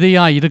வார்த்தை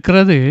விதையாய்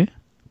இருக்கிறது,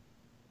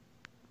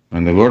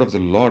 and the word of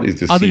the Lord is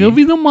the அது seed.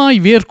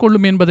 எவ்விதமாய் வேர்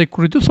கொள்ளும் என்பதை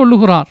குறித்து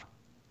சொல்லுகிறார்.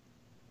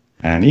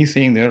 And he's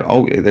saying there how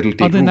that will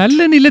take அது root.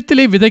 நல்ல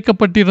நிலத்திலே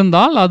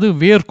விதைக்கப்பட்டிருந்தால் அது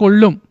வேர்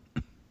கொள்ளும்.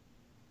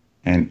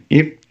 And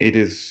if it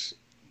is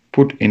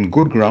put in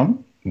good ground,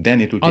 then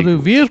it will take அது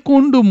root. வேர்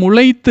கொண்டு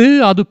முளைத்து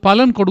அது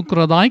பலன்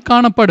கொடுக்கிறதாய்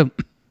காணப்படும்.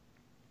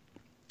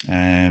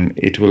 And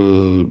it will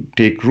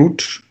take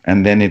root, and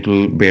then it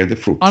will bear the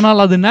fruit.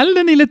 ஆனால் அது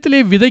நல்ல நிலத்திலே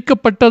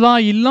விதைக்கப்பட்டதா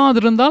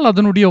இல்லாதிருந்தால்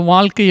அதனுடைய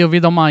வாழ்க்கை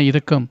எவ்விதமாய்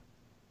இருக்கும்?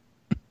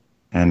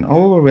 And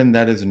however, when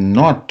that is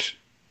not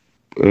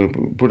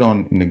put on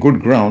in a good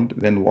ground,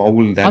 then how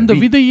will that அந்த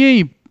be? விதையை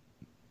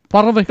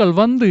பறவைகள்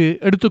வந்து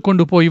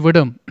எடுத்துக்கொண்டு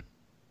போய்விடும்.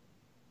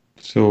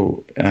 So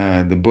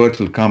the birds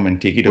will come and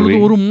take it away.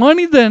 ஒரு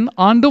மனிதன்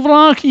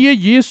ஆண்டவராகிய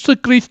இயேசு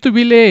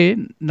கிறிஸ்துவிலே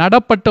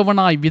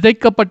நடப்பட்டவனாய்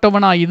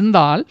விதைக்கப்பட்டவனாய்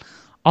இருந்தால்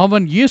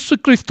அவன் இயேசு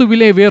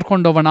கிறிஸ்துவிலே வேர்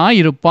கொண்டவனாய்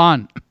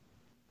இருப்பான்.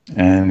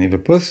 And if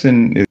a person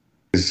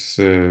is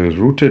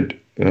rooted,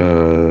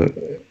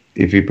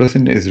 if a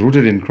person is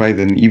rooted in Christ,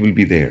 then he will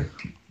be there.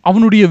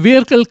 அவனுடைய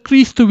வேர்கள்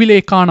கிறிஸ்துவிலே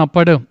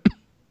காணப்படும்.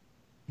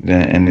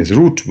 And his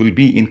root will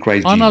be in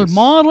Christ ஆனால் Jesus.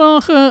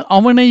 மாறாக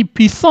அவனை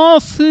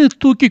பிசாசு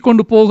தூக்கி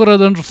கொண்டு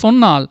போகிறது என்று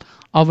சொன்னால்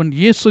அவன்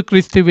இயேசு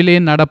கிறிஸ்துவிலே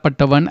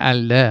நடப்பட்டவன்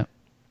அல்ல.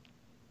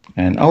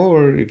 And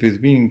however, if he's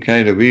being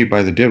carried away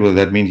by the devil,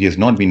 that means he has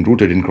not been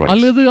rooted in Christ.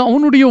 அல்லது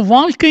அவனுடைய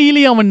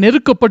வாழ்க்கையிலே அவன்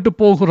நெருக்கப்பட்டு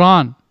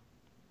போகிறான்.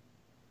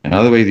 And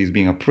otherwise, he's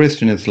being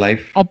oppressed in his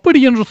life.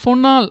 அப்படி என்று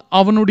சொன்னால்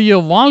அவனுடைய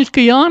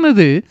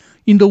வாழ்க்கையானது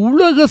இந்த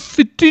உலக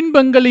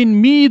சிற்றின்பங்களின்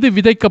மீது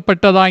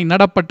விதைக்கப்பட்டதாய்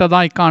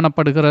நடப்பட்டதாய்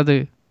காணப்படுகிறது.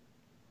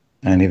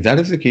 And if that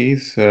is the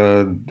case,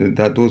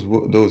 that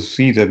those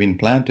seeds have been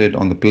planted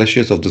on the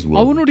pleasures of this world.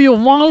 அவனுடைய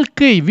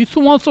வாழ்க்கை,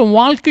 விசுவாச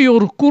வாழ்க்கை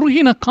ஒரு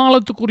குறுகின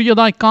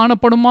காலத்துக்குரியதாய்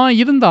காணப்படுமா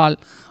இருந்தால்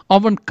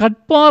அவன்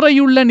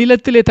கற்பாறையுள்ள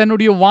நிலத்திலே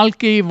தன்னுடைய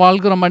வாழ்க்கையை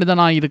வாழ்கிற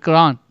மனிதனாய்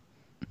இருக்கிறான்.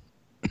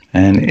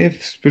 And if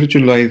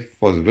spiritual life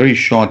was very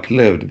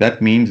short-lived, that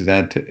means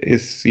that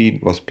his seed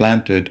was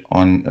planted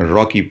on a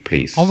rocky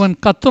place. அவன்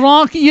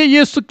கர்த்தராகிய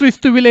இயேசு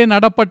கிறிஸ்துவிலே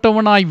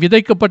நடப்பட்டவனாய்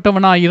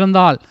விதைக்கப்பட்டவனாய்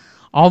இருந்தால்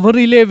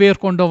அவரிலே வேர்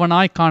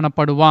கொண்டவனாய்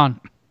காணப்படுவான்.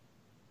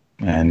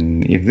 And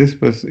if this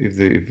person,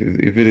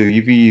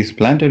 if he is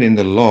planted in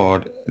the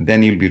Lord,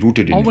 then he'll be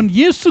rooted in அவன் him.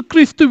 இயேசு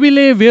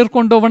கிறிஸ்துவிலே வேர்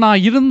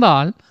கொண்டவனாய்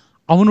இருந்தால்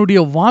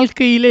அவனுடைய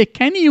வாழ்க்கையிலே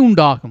கனி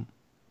உண்டாகும்.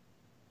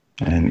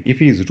 And if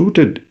he is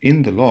rooted in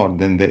the Lord,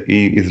 then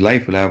his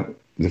life will have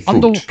the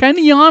அந்த fruit.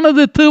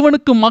 கனியானது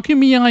தேவனுக்கு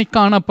மகிமையாய்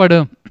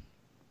காணப்படும்.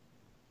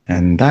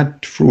 And that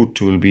fruit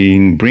will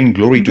bring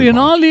glory to இன்றைய God.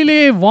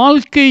 நாளிலே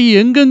வாழ்க்கை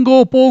எங்கெங்கோ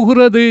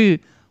போகிறது,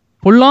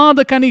 பொல்லாத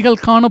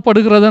கனிகள்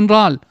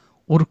காணப்படுகிறதென்றால்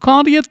ஒரு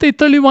காரியத்தை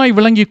தெளிவாய்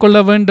விளங்கிக் கொள்ள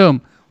வேண்டும்.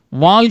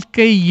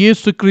 வாழ்க்கை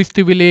இயேசு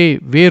கிறிஸ்துவிலே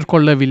வேர்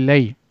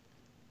கொள்ளவில்லை.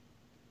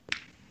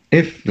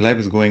 If life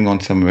is going on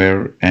somewhere,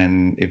 and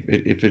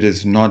if it is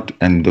not,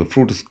 and the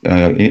fruit is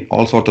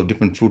all sorts of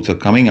different fruits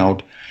are coming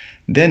out,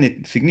 then it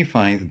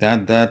signifies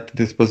that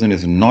this person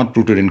is not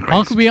rooted in Christ.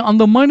 ஆகவே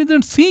அந்த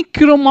மனிதன்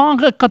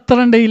சீக்கிரமாக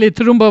கர்த்தரண்டையிலே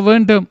திரும்ப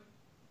வேண்டும்.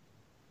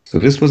 So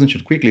this person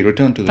should quickly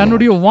return to the Lord.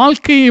 தன்னுடைய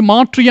வாழ்க்கையை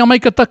மாற்றி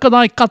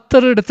அமைக்கத்தக்கதாய்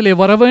கர்த்தரிடத்திலே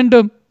வர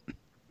வேண்டும்.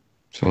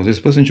 So this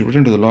person should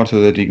return to the Lord so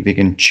that they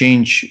can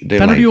change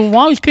their தன்னுடைய life.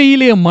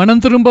 வாழ்க்கையிலே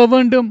மனம் திரும்ப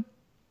வேண்டும்.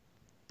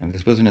 And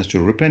this person has to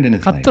repent in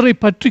his life. கர்த்தரை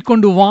பற்றி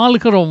கொண்டு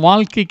வாழ்கிற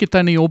வாழ்க்கைக்கு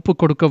தன்னை ஒப்பு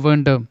கொடுக்க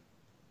வேண்டும்.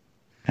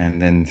 And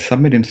then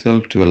submit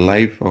himself to a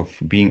life of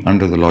being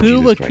under the Lord தேவ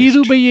Jesus Christ.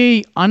 கிருபையை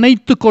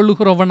அணைத்துக்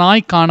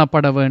கொள்ளுகிறவனாய்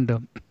காணப்பட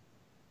வேண்டும்.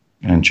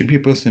 And should be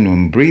a person who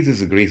embraces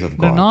the grace of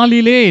இந்த God.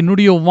 நாளிலே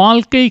என்னுடைய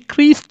வாழ்க்கை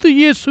கிறிஸ்து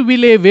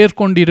இயேசுவிலே வேர்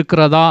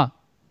கொண்டிருக்கிறதா?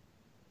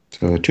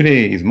 So today,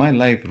 is my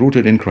life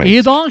rooted in Christ?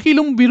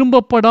 ஏதாகிலும்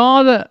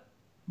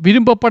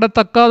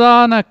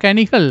விரும்பப்படத்தக்கதான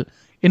கனிகள்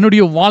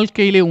என்னுடைய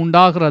வாழ்க்கையிலே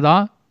உண்டாகிறதா?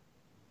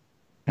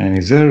 And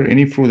is there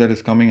any fruit that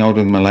is coming out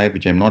of my life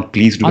which I am not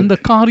pleased with? அந்த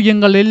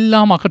காரியங்கள்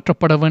எல்லாம்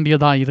அகற்றப்பட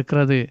வேண்டியதா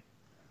இருக்கிறது.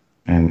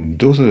 And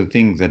those are the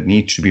things that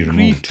need to be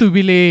removed.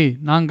 கிறிஸ்துவிலே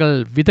நாங்கள்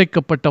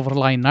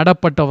விதைக்கப்பட்டவர்களாய்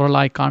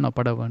நடப்பட்டவர்களாய்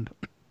காணப்பட வேண்டும்.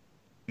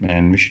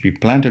 And we should be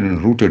planted and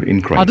rooted in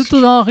Christ.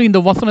 அடுத்ததாக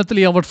இந்த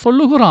வசனத்திலே அவர்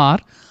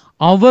சொல்லுகிறார்,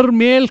 அவர்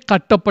மேல்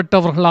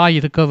கட்டப்பட்டவர்களாய்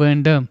இருக்க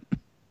வேண்டும்.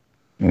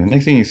 And the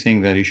next thing he's saying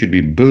that you should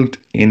be built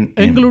in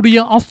Him. எங்களுடைய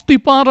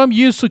அஸ்திபாரம்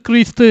இயேசு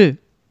கிறிஸ்து.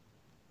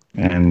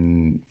 And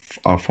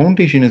our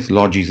foundation is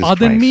Lord Jesus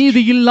அதன் Christ. மீது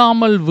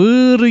இல்லாமல்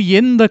வேறு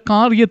எந்த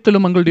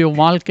காரியத்திலும் எங்களுடைய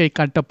வாழ்க்கை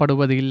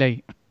கட்டப்படுவது இல்லை.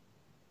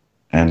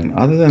 And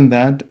other than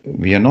that,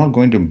 we are not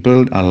going to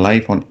build our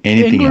life on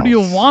anything எங்களுடைய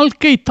else.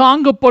 வாழ்க்கை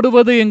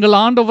தாங்கப்படுவது எங்கள்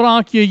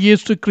ஆண்டவராகிய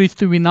இயேசு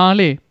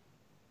கிறிஸ்துவினாலே.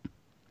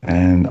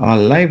 And our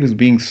life is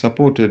being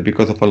supported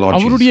because of our Lord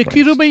அவருடைய Jesus Christ.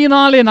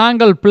 கிருபையினாலே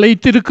நாங்கள்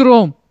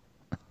பிழைத்திருக்கிறோம்.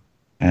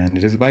 And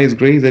it is by His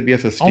grace that we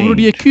are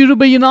அவருடைய sustained.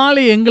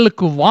 கிருபையினாலே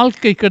எங்களுக்கு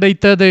வாழ்க்கை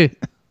கிடைத்தது.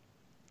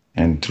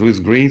 And through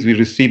His grace we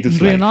receive this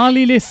இன்றைய life.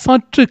 நாளிலே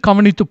சற்று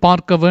கவனித்து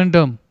பார்க்க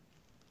வேண்டும்.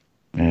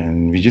 And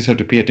we just have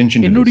to pay attention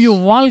to என்னுடைய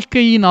this.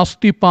 வாழ்க்கையின்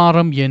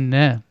அஸ்திபாரம் என்ன?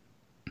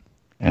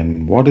 And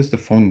what is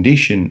the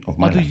foundation of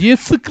my அது life?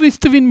 இயேசு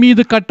கிறிஸ்துவின்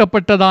மீது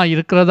கட்டப்பட்டதா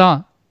இருக்கிறதா?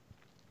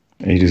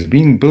 It is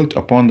being built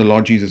upon the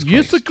Lord Jesus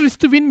இயேசு Christ.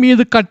 கிறிஸ்துவின்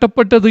மீது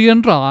கட்டப்பட்டது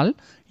என்றால்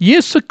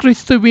இயேசு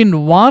கிறிஸ்துவின்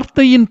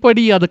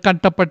வார்த்தையின்படி அது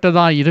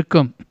கட்டப்பட்டதா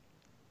இருக்கும்.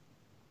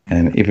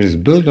 And if it is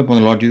built upon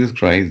the Lord Jesus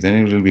Christ, then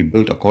it will be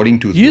built according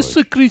to His இயேசு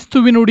word.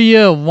 கிறிஸ்துவினுடைய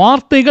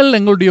வார்த்தைகள்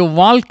எங்களுடைய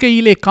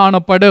வாழ்க்கையிலே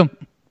காணப்படும்.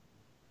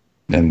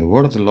 Then the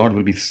word of the Lord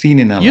will be seen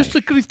in our இயேசு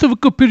life.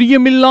 கிறிஸ்துவுக்கு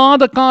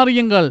பிரியமில்லாத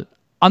காரியங்கள்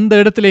அந்த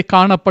இடத்திலே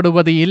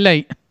காணப்படுவது இல்லை.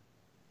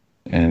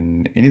 And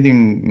anything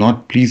not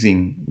pleasing,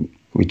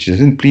 which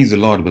doesn't please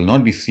the Lord, will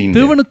not be seen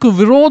there. தேவனுக்கு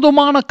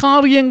விரோதமான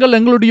காரியங்கள்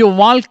எங்களுடைய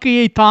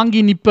வாழ்க்கையை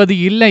தாங்கி நிற்பது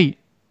இல்லை.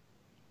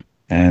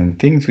 And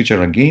things which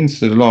are against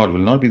the Lord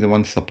will not be the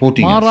ones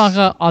supporting மாறாக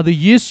us. அது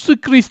இயேசு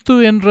கிறிஸ்து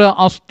என்ற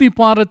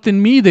அஸ்திபாரத்தின்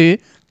மீது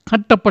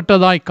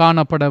கட்டப்பட்டதாய்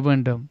காணப்பட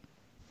வேண்டும்.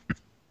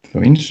 So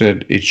instead,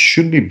 it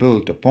should be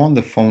built upon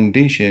the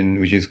foundation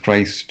which is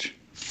Christ.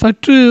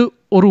 சற்று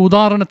ஒரு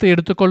உதாரணத்தை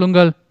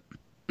எடுத்துக்கொள்ளுங்கள்.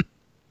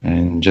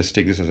 And just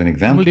take this as an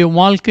example. உங்களுடைய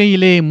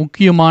வாழ்க்கையிலே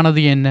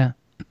முக்கியமானது என்ன?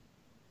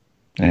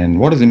 And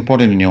what is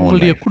important in your own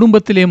உங்களுடைய life?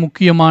 குடும்பத்திலே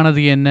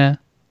முக்கியமானது என்ன?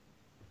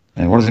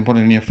 And what is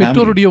important in your family?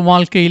 பெற்றோருடைய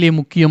வாழ்க்கையிலே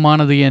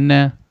முக்கியமானது என்ன?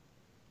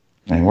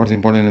 And what is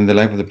important in the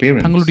life of the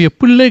parents? தங்களுடைய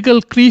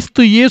பிள்ளைகள்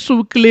கிறிஸ்து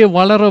இயேசுவுக்குள்ளே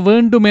வளர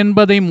வேண்டும்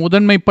என்பதை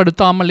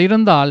முதன்மைப்படுத்தாமல்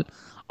இருந்தால்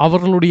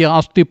அவர்களுடைய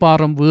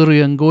அஸ்திபாரம் வேறு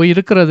எங்கோ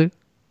இருக்கிறது.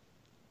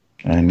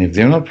 And if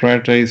they are not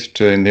prioritized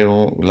in their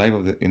own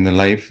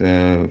life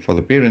for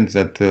the parents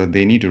that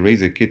they need to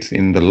raise their kids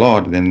in the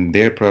Lord, then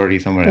their priority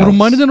is somewhere ஒரு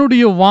else.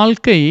 மனிதனுடைய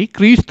வாழ்க்கை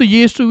கிறிஸ்து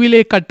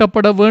இயேசுவிலே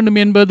கட்டப்பட வேண்டும்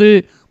என்பது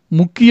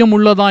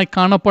முக்கியமுள்ளதாய்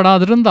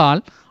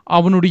காணப்படாதிருந்தால்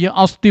அவனுடைய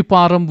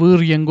அஸ்திபாரம்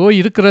வேறு எங்கோ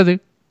இருக்கிறது.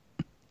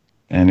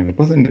 And if a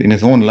person in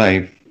his own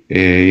life,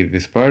 if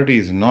his priority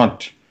is not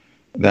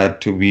that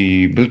to be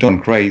built on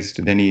Christ,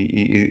 then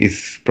his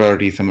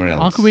priority is somewhere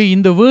else. ஆகவே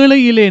இந்த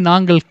வேளையிலே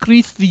நாங்கள்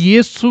கிறிஸ்து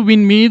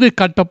இயேசுவின் மீது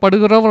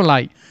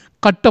கட்டப்பட்டவர்களாய்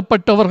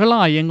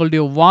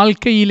எங்களுடைய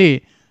வாழ்க்கையிலே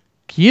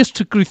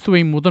இயேசு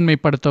கிறிஸ்துவை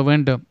முதன்மைப்படுத்த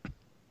வேண்டும்.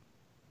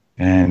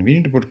 And we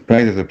need to put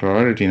Christ as a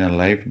priority in our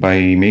life by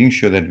making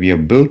sure that we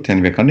are built and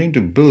we are continuing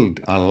to build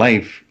our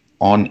life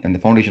on and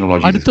the foundation of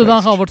Lord Jesus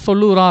அடுத்ததாக Christ. அவர்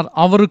சொல்லுகிறார்,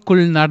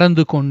 அவருக்குள்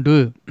நடந்து கொண்டு.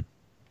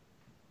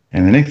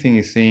 And the next thing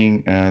is saying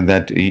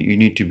that you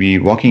need to be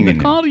walking இந்த in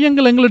Him.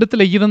 காரியங்கள்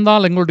எங்களிடத்தில்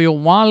இருந்தால் எங்களுடைய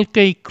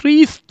வாழ்க்கை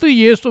கிறிஸ்து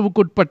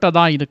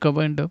இயேசுவுக்குட்பட்டதா இருக்க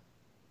வேண்டும்.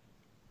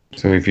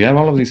 So if you have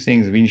all of these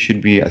things, we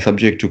should be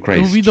subject to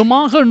Christ.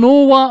 விதமாக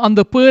நோவா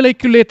அந்த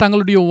பேழைக்குள்ளே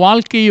தங்களுடைய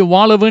வாழ்க்கையை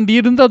வாழ வேண்டி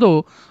இருந்ததோ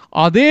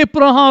அதே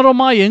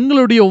பிரகாரமாய்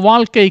எங்களுடைய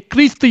வாழ்க்கை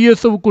கிறிஸ்து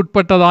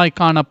இயேசுவுக்குட்பட்டதாய்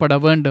காணப்பட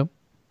வேண்டும்.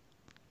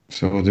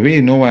 So the way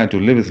Noah had to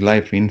live his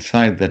life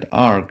inside that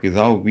ark is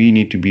how we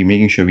need to be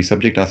making sure we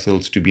subject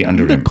ourselves to be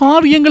under இந்த him.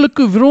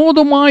 காரியங்களுக்கு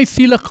விரோதமாய்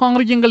சில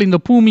காரியங்கள் இந்த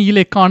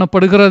பூமியிலே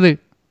காணப்படுகிறது.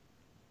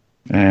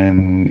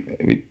 And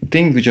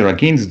things which are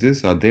against this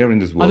are there in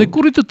this அதை world.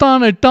 குறித்து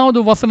தான்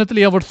 8வது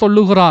வசனத்திலே அவர்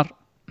சொல்லுகிறார்.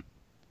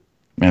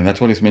 And that's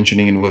what he's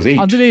mentioning in verse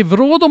 8. அதிலே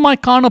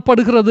விரோதமாய்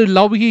காணப்படுகிறது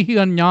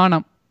லௌகீக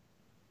ஞானம்.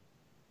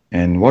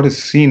 And what is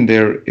seen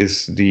there is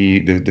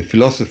the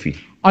philosophy.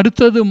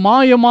 அடுத்தது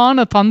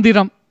மாயமான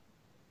தந்திரம்.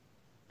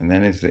 And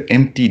then it's the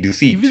empty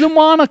deceit.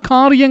 இவ்விதமான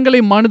காரியங்களை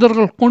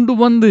மனிதர்கள் கொண்டு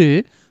வந்து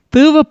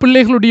தேவ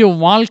பிள்ளைகளுடைய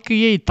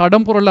வாழ்க்கையை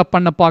தடம்புரள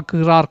பண்ண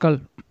பார்க்கிறார்கள்.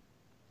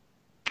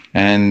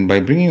 And by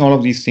bringing all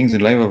of these things in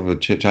the life of a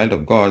child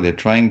of God,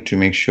 they're trying to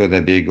make sure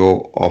that they go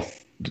off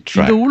the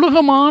track. இந்த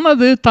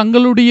உலகமானது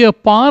தங்களுடைய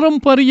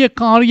பாரம்பரிய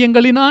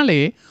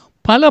காரியங்களினாலே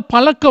பல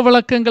பழக்க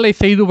வழக்கங்களை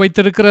செய்து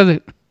வைத்திருக்கிறது.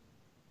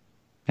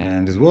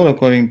 And this world,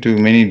 according to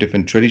many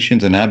different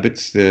traditions and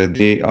habits,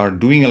 they are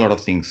doing a lot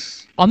of things.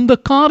 அந்த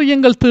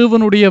காரியங்கள்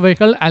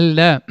தேவனுடையவைகள் அல்ல.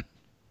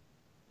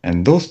 And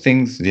those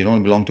things, they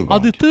don't belong to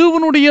அது God.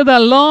 தேவனுடையது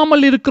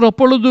அல்லாமல் இருக்கிற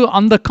பொழுது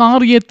அந்த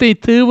காரியத்தை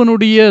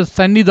தேவனுடைய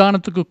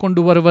சன்னிதானத்துக்கு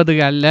கொண்டு வருவது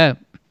அல்ல.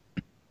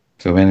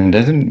 So when it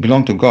doesn't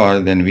belong to God,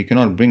 then we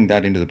cannot bring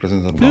that into the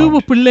presence of தேவ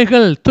God.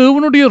 பிள்ளைகள்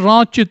தேவனுடைய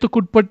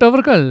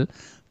ராஜ்யத்துக்குட்பட்டவர்கள்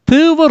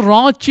தேவ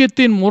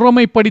ராஜ்யத்தின்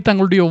முறைமைப்படி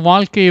தங்களுடைய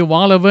வாழ்க்கையை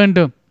வாழ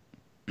வேண்டும்.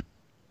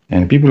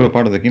 And people who are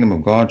part of the kingdom of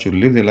God should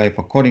live their life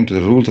according to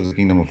the rules of the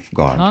kingdom of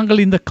God.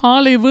 நாங்கள் இந்த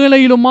காலை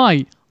வேளையிலுமாய்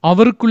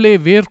அவருக்குள்ளே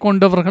வேர்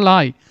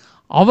கொண்டவர்களாய்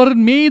அவர்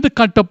மீது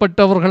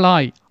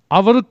கட்டப்பட்டவர்களாய்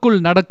அவருக்குள்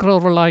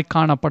நடக்கிறவர்களாய்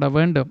காணப்பட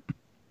வேண்டும்.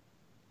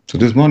 So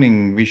this morning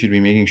we should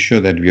be making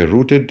sure that we are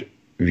rooted,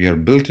 we are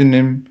built in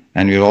Him,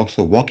 and we are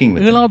also walking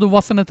with Him. 7வது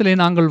வசனத்திலே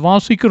நாங்கள்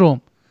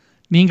வாசிக்கிறோம்,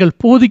 நீங்கள்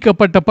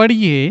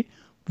போதிக்கப்பட்டபடியே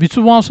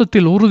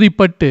விசுவாசத்தில்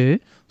உறுதிப்பட்டு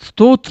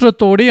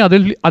ஸ்தோத்திரத்தோடே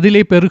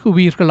அதிலே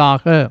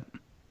பெருகுவீர்களாக.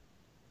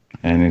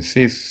 And it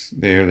says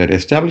there that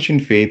establish in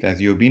faith as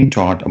you have been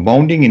taught,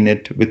 abounding in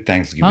it with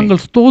thanksgiving.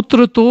 நாங்கள்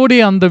ஸ்தோத்திரத்தோடே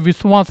அந்த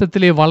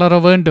விசுவாசத்திலே வளர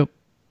வேண்டும்.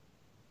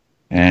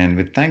 And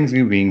with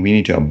thanksgiving, we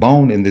need to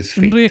abound in this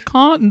faith. இன்றைய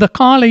இந்த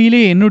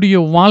காலையிலே என்னுடைய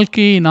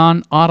வாழ்க்கையை நான்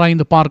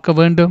ஆராய்ந்து பார்க்க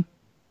வேண்டும்.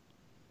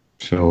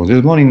 So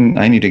this morning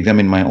I need to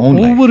examine my own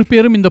life. ஒவ்வொரு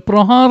பேரும் இந்த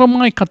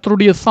பிரகாரமாய்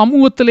கர்த்தருடைய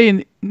சமூகத்திலே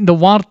இந்த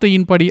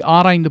வார்த்தையின்படி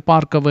ஆராய்ந்து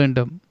பார்க்க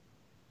வேண்டும்.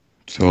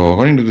 So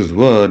according to this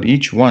word,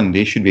 each one,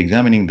 they should be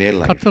examining their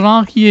life.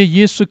 கர்த்தராகிய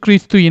இயேசு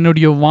கிறிஸ்து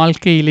என்னுடைய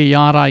வாழ்க்கையிலே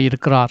யாராய்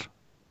இருக்கிறார்?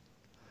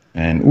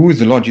 And who is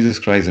the Lord Jesus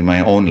Christ in my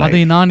own life?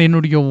 அதை நான்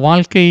என்னுடைய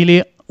வாழ்க்கையிலே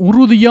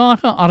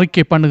உறுதியாக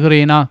அறிக்கை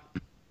பண்ணுகிறேனா?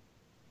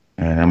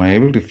 And am I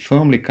able to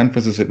firmly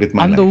confess it with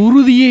my அந்த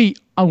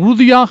life?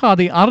 உறுதியாக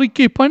அதை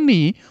அறிக்கை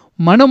பண்ணி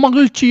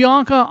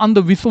மனமகிழ்ச்சியாக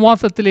அந்த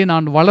விசுவாசத்திலே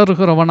நான்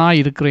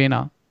வளருகிறவனாய்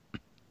இருக்கிறேனா?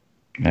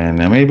 And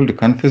am I able to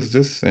confess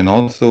this and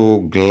also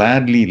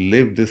gladly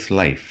live this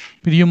life?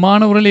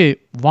 பிரியமானவர்களே,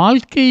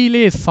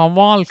 வாழ்க்கையிலே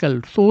சவால்கள்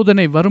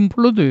சோதனை வரும்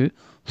பொழுது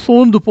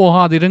சோர்ந்து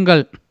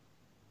போகாதிருங்கள்.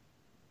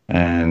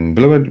 And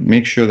beloved,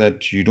 make sure that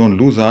you don't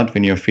lose heart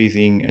when you're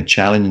facing a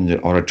challenge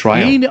or a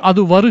trial. ஏன்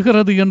அது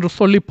வருகிறது என்று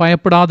சொல்லி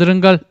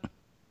பயப்படாதிருங்கள்.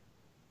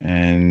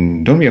 And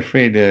don't be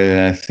afraid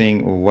saying,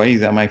 oh, why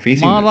am I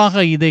facing மாறாக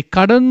this? இதை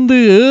கடந்து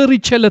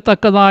ஏறிச்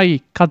செல்லத்தக்கதாய்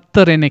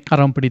கர்த்தர் என்னை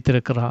கரம்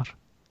பிடித்திருக்கிறார்.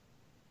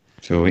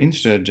 So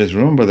instead, just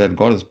remember that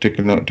God has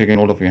taken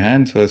hold of your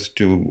hands first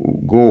to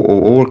go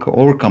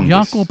overcome this.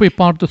 யாக்கோப்பை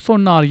பார்த்து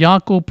சொன்னார்,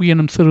 யாக்கோப்பு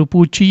எனும் சிறு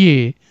பூச்சியே,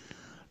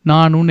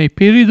 நான் உன்னை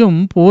பெரிதும்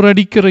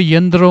போரடிக்கிற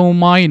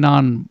எந்திரவுமாய்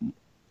நான்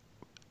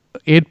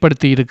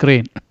ஏற்படுத்தி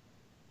இருக்கிறேன்.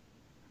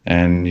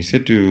 And he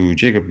said to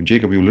Jacob,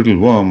 Jacob, you little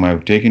worm,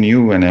 I've taken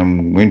you and I'm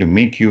going to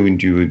make you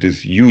into this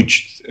huge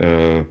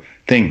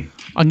thing.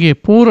 அங்கே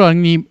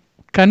நீ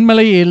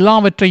கன்மலை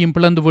எல்லாவற்றையும்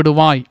பிளந்து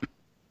விடுவாய்.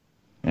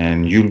 And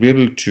you'll be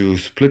able to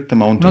split the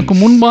mountains. உனக்கு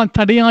முன்பாக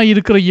தடையாய்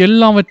இருக்கிற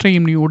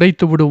எல்லாவற்றையும் நீ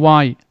உடைத்து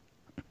விடுவாய்.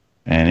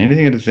 And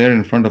anything that is there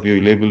in front of you,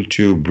 you'll be able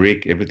to break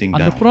everything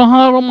அந்த down.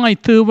 பிரகாரமாய்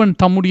தேவன்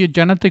தம்முடைய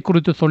ஜனத்தை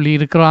குறித்து சொல்லி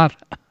இருக்கிறார்.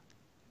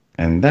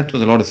 And that's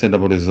what the Lord has said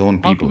about His own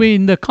people. ஆகவே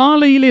இந்த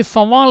காலையிலே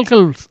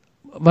சவால்கள்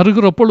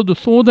வருகிற பொழுது,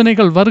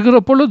 சோதனைகள் வருகிற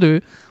பொழுது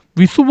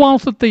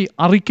விசுவாசத்தை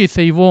அறிக்கை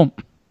செய்வோம்.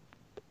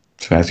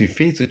 So as we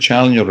face a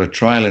challenge or a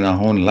trial in our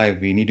own life,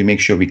 we need to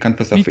make sure we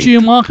confess our faith.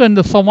 நிச்சயமாக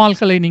இந்த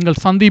சவால்களை நீங்கள்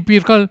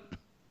சந்திப்பீர்கள்.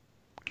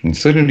 And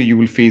certainly you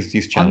will face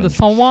these அந்த challenges.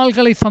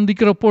 சவால்களை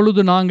சந்திக்கிற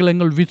பொழுது நாங்கள்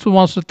எங்கள்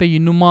விசுவாசத்தை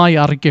இன்னுமாய்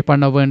அறிக்கை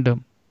பண்ண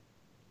வேண்டும்.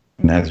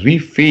 And as we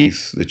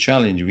face the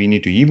challenge, we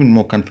need to even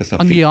more confess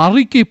our அங்கே faith.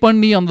 அறிக்கை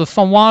பண்ணி அந்த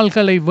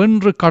சவால்களை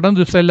வென்று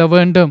கடந்து செல்ல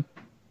வேண்டும்.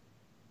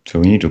 So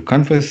we need to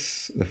confess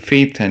the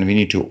faith and we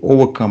need to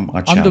overcome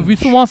our அந்த challenge.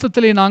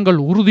 விசுவாசத்திலே நாங்கள்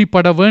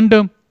உறுதிப்பட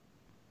வேண்டும்.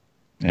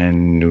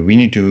 And we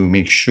need to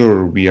make sure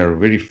we are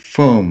very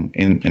firm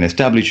and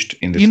established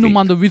in this இன்னும்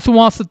faith. அந்த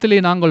விசுவாசத்திலே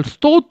நாங்கள்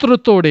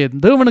ஸ்தோத்திரத்தோட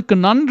தேவனுக்கு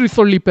நன்றி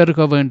சொல்லி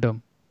பெருக வேண்டும்.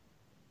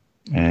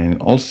 And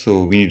also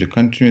we need to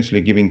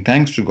continuously giving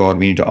thanks to God.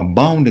 We need to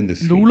abound in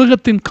this இந்த faith.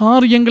 உலகத்தின்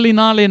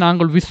காரியங்களினாலே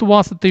நாங்கள்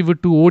விசுவாசத்தை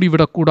விட்டு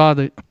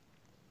ஓடிவிடக்கூடாது.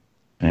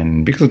 And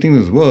because of things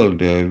in this world,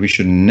 we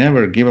should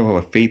never give up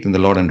our faith in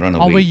the Lord and run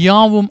அவை away.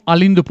 யாவும்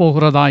அழிந்து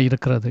போகிறதா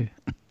இருக்கிறது.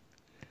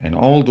 And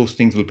all those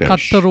things will perish.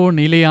 கர்த்தரோ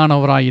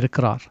நிலையானவராய்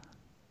இருக்கிறார்.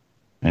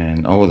 And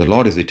the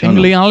Lord is eternal.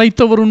 எங்களை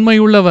அழைத்தவர் உண்மை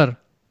உள்ளவர்.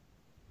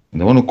 And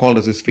the one who called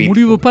us is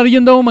முடிவு faithful.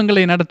 பரியந்தவும்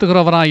எங்களை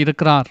நடத்துகிறவராய்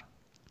இருக்கிறார்.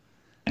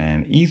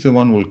 And He is the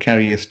one who will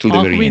carry us till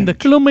the very ஆகவே இந்த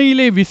end.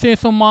 கிழமையிலே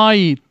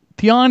விசேஷமாய்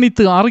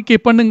தியானித்து அறிக்கை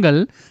பண்ணுங்கள்,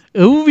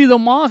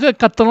 எவ்விதமாக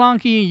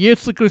கர்த்தராகிய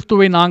இயேசு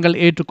கிறிஸ்துவை நாங்கள்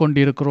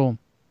ஏற்றுக்கொண்டிருக்கிறோம்.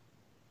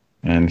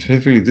 And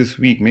specifically this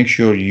week, make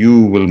sure you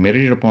will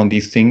meditate upon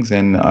these things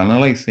and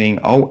analyze saying,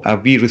 how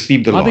have we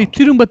received the அதை Lord?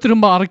 திரும்ப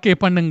திரும்ப அறிக்கை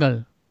பண்ணுங்கள்.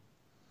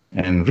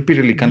 And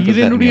repeatedly confess நீர்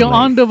that in என்னுடைய your life.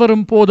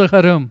 ஆண்டவரும்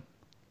போதகரும்,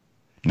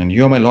 And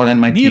you are my Lord and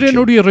my நீர் teacher.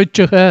 என்னுடைய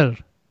இரட்சகர்,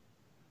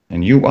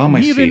 And you are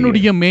my நீர் Savior.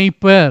 என்னுடைய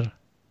மேய்ப்பர்,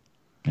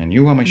 And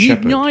you are my நீர்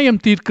shepherd.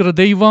 நியாயம் தீர்க்கிற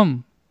தெய்வம்,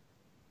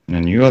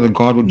 And you are the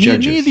God who நீர்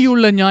judges.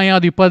 நீதியுள்ள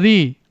நியாயாதிபதி,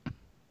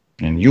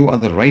 And you are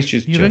the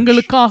righteous நீர் judge.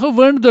 எங்களுக்காக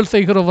வேண்டுதல்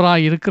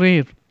செய்கிறவராய்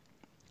இருக்கிறீர்.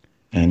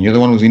 And you're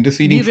the one who's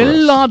interceding நீர் for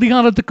எல்லா us.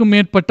 அதிகாரத்துக்கும்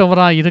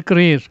மேற்பட்டவராய்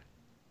இருக்கிறீர்.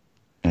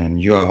 And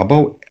you are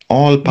above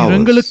all நீர் powers.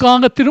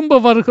 எங்களுக்காக திரும்ப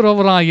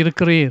வருகிறவராய்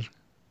இருக்கிறீர்.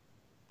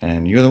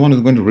 And you're the one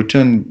who's going to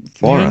return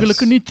for நீர் us.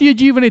 எங்களுக்கு நித்திய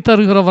ஜீவனை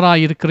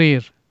தருகிறவராய்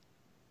இருக்கிறீர்.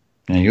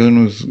 And you're the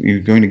one who's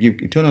going to give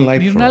eternal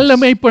life நீர் for நல்ல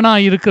us.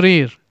 மேய்ப்பனாய்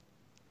இருக்கிறீர்.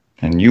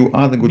 And you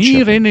are the good நீர்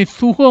shepherd. என்னை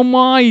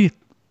சுகமாய்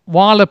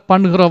வாழ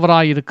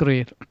பண்ணுகிறவராய்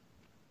இருக்கிறீர்.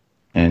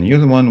 And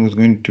you're the one who's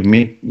going to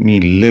make me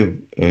live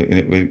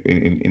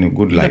in a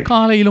good இந்த life.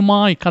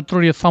 காலையிலுமாய்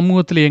கர்த்தருடைய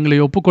சமூகத்தில் எங்களை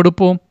ஒப்புக்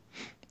கொடுப்போம்.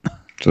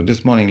 So this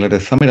morning, let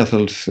us submit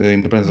ourselves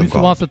in the presence of God.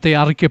 விசுவாசத்தை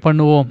அறிக்கை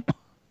பண்ணுவோம்.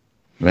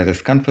 Let us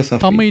confess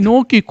our தம்மை faith.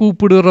 நோக்கி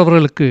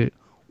கூப்பிடுகிறவர்களுக்கு,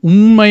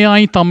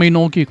 உண்மையாய் தம்மை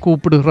நோக்கி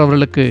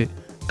கூப்பிடுகிறவர்களுக்கு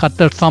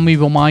கர்த்தர்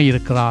சமீபமாய்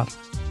இருக்கிறார்.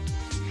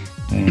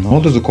 And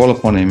all those who call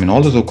upon Him, and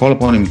all those who call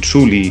upon Him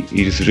truly,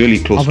 He is really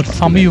close our to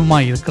them.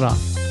 சமீபமாய்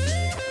இருக்கிறார்.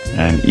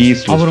 And He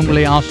is close our to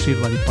உங்களை them.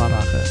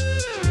 ஆசீர்வதிப்பாராக.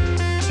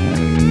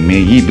 And may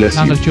He bless you.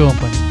 நாங்கள் ஜெபம்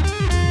பண்ணுவோம்.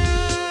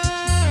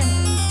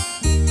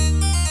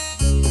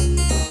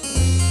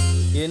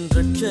 என்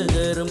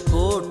இரட்சகரும்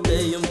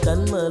கோட்டையும்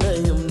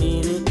கன்மலையும்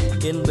நீரே,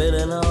 என்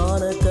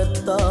பலனான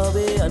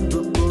கர்த்தாவே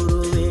அன்பு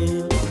கூறுவேன்.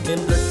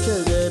 என்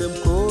இரட்சகரும்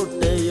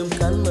கோட்டையும்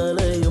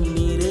கன்மலையும்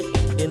நீரே,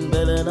 என்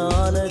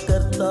பலனான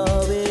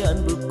கர்த்தாவே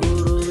அன்பு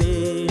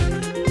கூறுவேன்.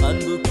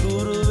 அன்பு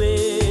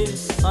கூறுவேன்,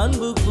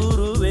 அன்பு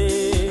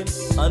கூறுவேன்,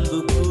 அன்பு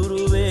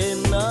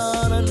கூறுவேன்,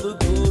 நான் அன்பு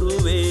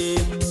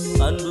கூறுவேன்.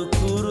 அன்பு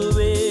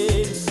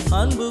கூறுவேன்,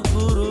 அன்பு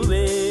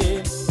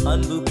கூறுவேன்,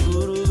 அன்பு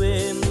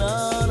கூறுவேன்,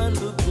 நான்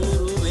அன்பு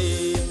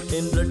கூறுவேன்.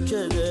 என்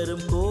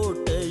இரட்சகரும்